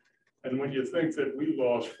often. And when you think that we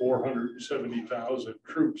lost 470,000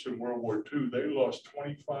 troops in World War II, they lost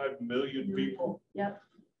 25 million people. Yep.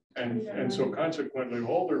 And so consequently,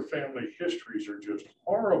 all their family histories are just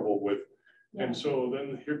horrible with. Yeah. And so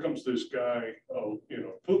then here comes this guy,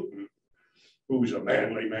 Putin, who's a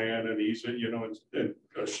manly man, and he's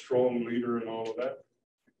a strong leader and all of that.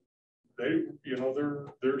 They're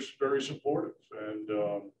very supportive, and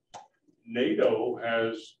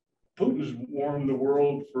Putin's warned the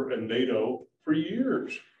world and NATO for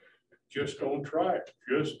years. Just don't try it.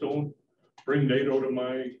 Just don't bring NATO to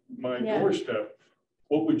my doorstep.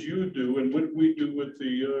 What would you do, and what did we do with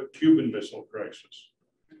the Cuban Missile Crisis?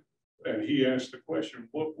 And he asked the question,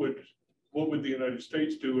 what would the United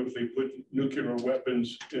States do if they put nuclear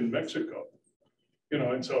weapons in Mexico?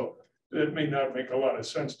 And so that may not make a lot of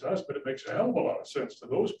sense to us, but it makes a hell of a lot of sense to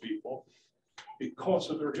those people because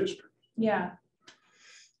of their history. Yeah.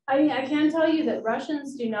 I mean, I can tell you that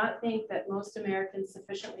Russians do not think that most Americans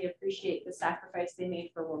sufficiently appreciate the sacrifice they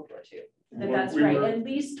made for World War II. That's right. At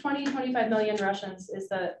least 20, 25 million Russians is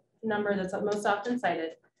the number that's most often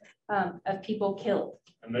cited of people killed.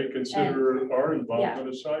 And they consider our involvement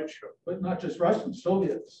a sideshow. But not just Russians,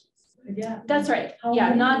 Soviets. Yeah, that's right.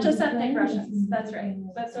 Yeah, not just ethnic Russians. That's right,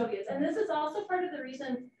 but Soviets. And this is also part of the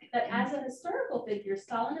reason that as a historical figure,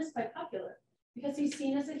 Stalin is quite popular because he's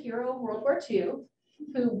seen as a hero of World War II,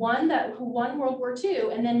 who won World War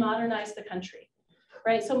II and then modernized the country,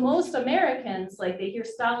 right? So most Americans, like they hear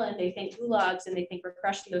Stalin, they think gulags and they think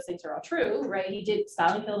repression. Those things are all true, right?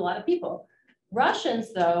 Stalin killed a lot of people.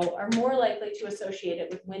 Russians, though, are more likely to associate it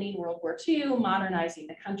with winning World War II, modernizing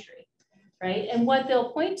the country, right? And what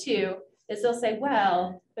they'll point to is they'll say,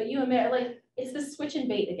 well, but you it's this switch and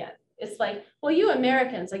bait again. It's like, well, you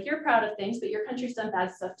Americans, like you're proud of things, but your country's done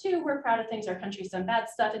bad stuff too. We're proud of things, our country's done bad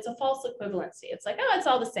stuff. It's a false equivalency. It's like, oh, it's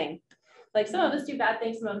all the same. Like some of us do bad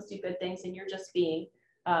things, some of us do good things, and you're just being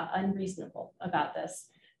unreasonable about this.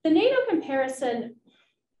 The NATO comparison,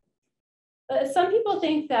 some people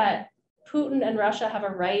think that Putin and Russia have a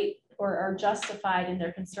right or are justified in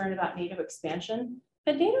their concern about NATO expansion,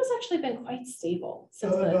 but NATO's actually been quite stable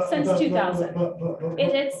since 2000.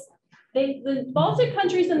 The Baltic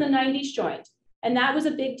countries in the 90s joined, and that was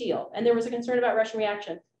a big deal. And there was a concern about Russian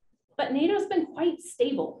reaction, but NATO's been quite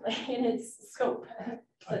stable in its scope.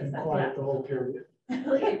 I've been quiet the whole period.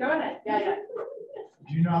 Okay, go ahead. Yeah.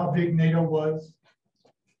 Do you know how big NATO was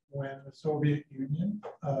when the Soviet Union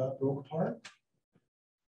broke apart?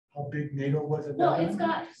 How big NATO was at that time? Well, it's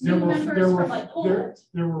got new members from like Poland.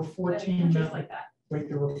 There were 14 members. Like that. Wait,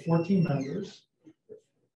 there were 14 members.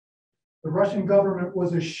 The Russian government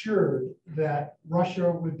was assured that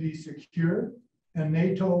Russia would be secure and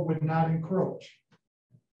NATO would not encroach.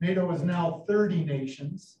 NATO is now 30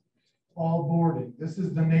 nations, all boarding. This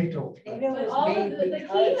is the NATO. The key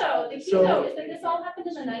though is that this all happened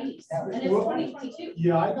in the 90s, and it's 2022.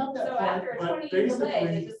 Yeah, I got that. So part, after a 20-year delay,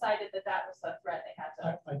 they decided that that was the threat they had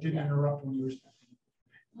to. I didn't interrupt when you were speaking.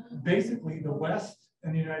 Basically, the West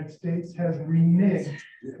and the United States has reneged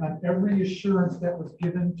on every assurance that was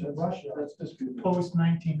given to Russia post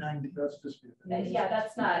 1990. That's disputed. Yeah,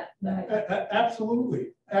 that's not. Absolutely.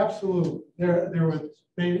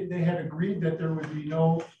 They had agreed that there would be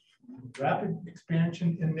no rapid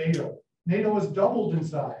expansion in NATO. NATO has doubled in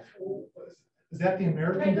size. Is that the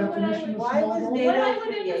American definition of small? What I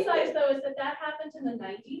would emphasize though is that happened in the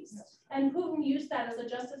 90s, and Putin used that as a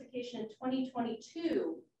justification in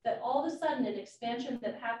 2022 that all of a sudden an expansion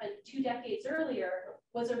that happened 2 decades earlier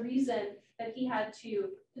was a reason that he had to,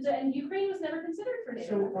 and Ukraine was never considered for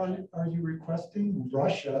NATO. So are you requesting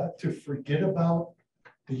Russia to forget about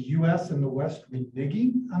the US and the West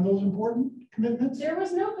reneging on those important commitments? There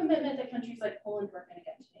was no commitment that countries like Poland were going to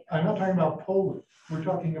get to NATO. I'm not talking about Poland. We're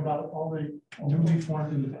talking about all the newly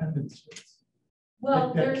formed independent states.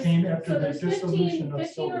 Well, that came after the there's 15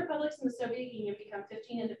 Soviet. republics in the Soviet Union become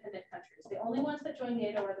 15 independent countries. The only ones that joined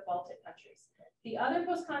NATO are the Baltic countries. The other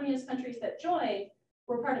post-communist countries that joined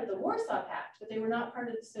were part of the Warsaw Pact, but they were not part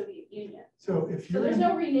of the Soviet Union. So if you're there's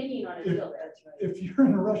no reneging on a deal there. If you're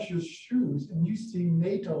in Russia's shoes and you see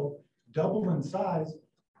NATO double in size,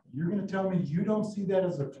 you're going to tell me you don't see that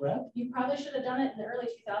as a threat? You probably should have done it in the early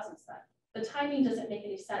 2000s then. The timing doesn't make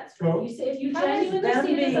any sense. Well, If you genuinely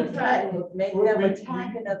see it as a threat, make them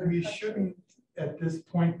attack another we country. shouldn't at this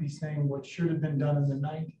point be saying what should have been done in the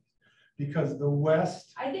 90s, because the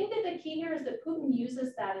West. I think that the key here is that Putin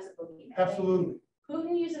uses that as a boogeyman. Absolutely.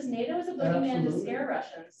 Putin uses NATO as a boogeyman to Absolutely. scare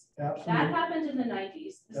Russians. Absolutely. That happened in the 90s.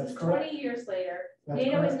 This That's is correct. 20 years later. That's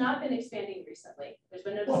NATO correct. has not been expanding recently. There's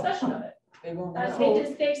been no discussion of it. They won't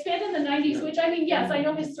They expanded in the 90s, which I mean, yes, I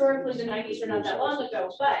know historically the 90s are not that long ago,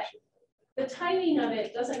 but the timing of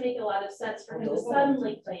it doesn't make a lot of sense for him to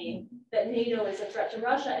suddenly claim that NATO is a threat to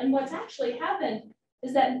Russia. And what's actually happened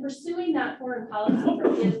is that in pursuing that foreign policy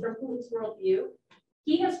from Putin's worldview,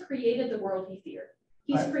 he has created the world he feared.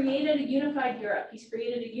 He's created a unified Europe. He's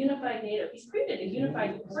created a unified NATO. He's created a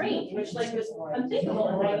unified Ukraine, which was unthinkable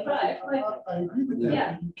in 95. I agree with that.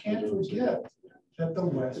 Yeah. But you can't forget that the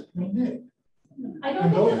West reneged. I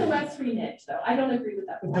don't think that the West reneged, though. I don't agree with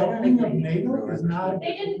that. The doubling of NATO is not.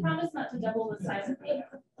 They didn't promise not to double the size of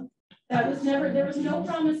NATO. That was never, there was no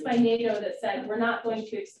promise by NATO that said, we're not going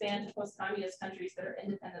to expand to post-communist countries that are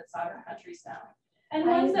independent sovereign countries now. And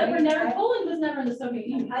ones that were never, Poland was never in the Soviet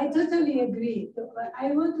Union. I totally agree. But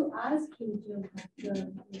I want to ask you,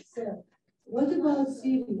 sir, what about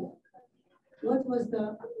Syria? What was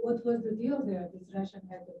the deal there that Russia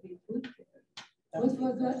had a big foot there? What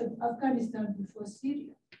was Afghanistan before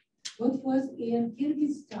Syria? What was in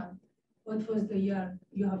Kyrgyzstan? What was the year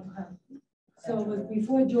you have to have? So it was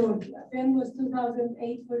before Georgia. When was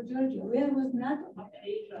 2008 for Georgia? Where was NATO?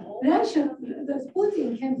 Russia, the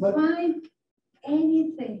Putin can find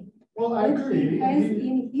anything. Well, I agree. He has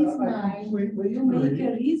in his mind to make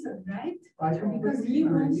a reason, right? I completely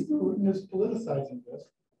agree. Putin is politicizing this.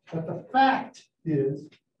 But the fact is,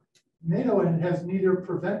 NATO has neither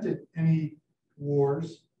prevented any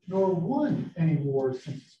wars nor won any wars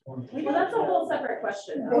since its formation. Well, that's a whole separate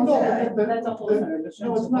question. That's a whole separate question.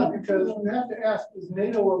 No, it's not, because you have to ask, is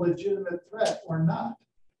NATO a legitimate threat or not?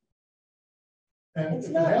 And It's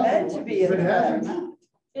not meant to be a threat.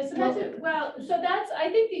 It's meant to, well, so that's, I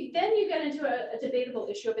think then you get into a debatable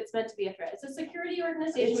issue if it's meant to be a threat. It's a security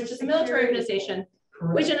organization, which is a military organization,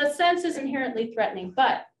 which in a sense is inherently threatening.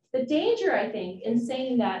 But the danger, I think, in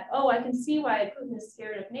saying that, oh, I can see why Putin is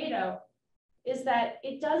scared of NATO, is that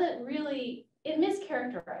it doesn't really, it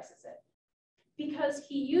mischaracterizes it. Because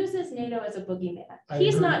he uses NATO as a boogeyman.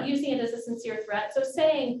 He's not using it as a sincere threat. So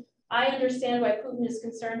saying, I understand why Putin is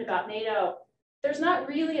concerned about NATO, there's not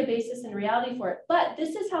really a basis in reality for it. But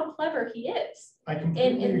this is how clever he is in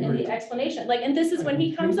the explanation. Like, and this is when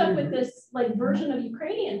he comes up with this like version of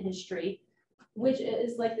Ukrainian history, which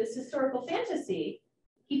is like this historical fantasy.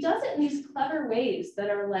 He does it in these clever ways that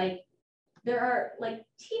are like, there are like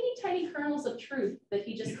teeny tiny kernels of truth that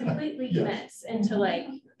he just completely cements into like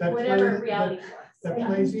whatever reality he wants. That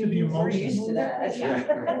plays to the emotion.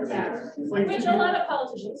 Which a lot of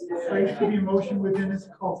politicians do. Plays to the emotion within his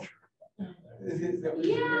culture.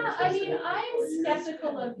 Yeah, I mean, I'm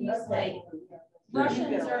skeptical of these like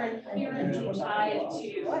Russians are inherently tied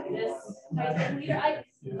to this type of leader.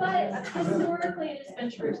 But historically, it has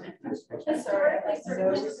been true. Historically,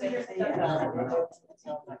 certain leaders have done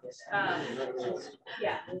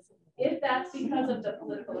yeah. If that's because of the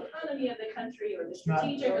political economy of the country or the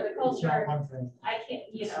strategic or the culture, I can't,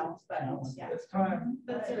 you know, but yeah. It's time.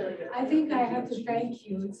 That's a really good. I think I have to thank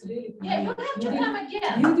you. It's really. Yeah, you'll have to come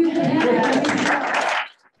again. You do that.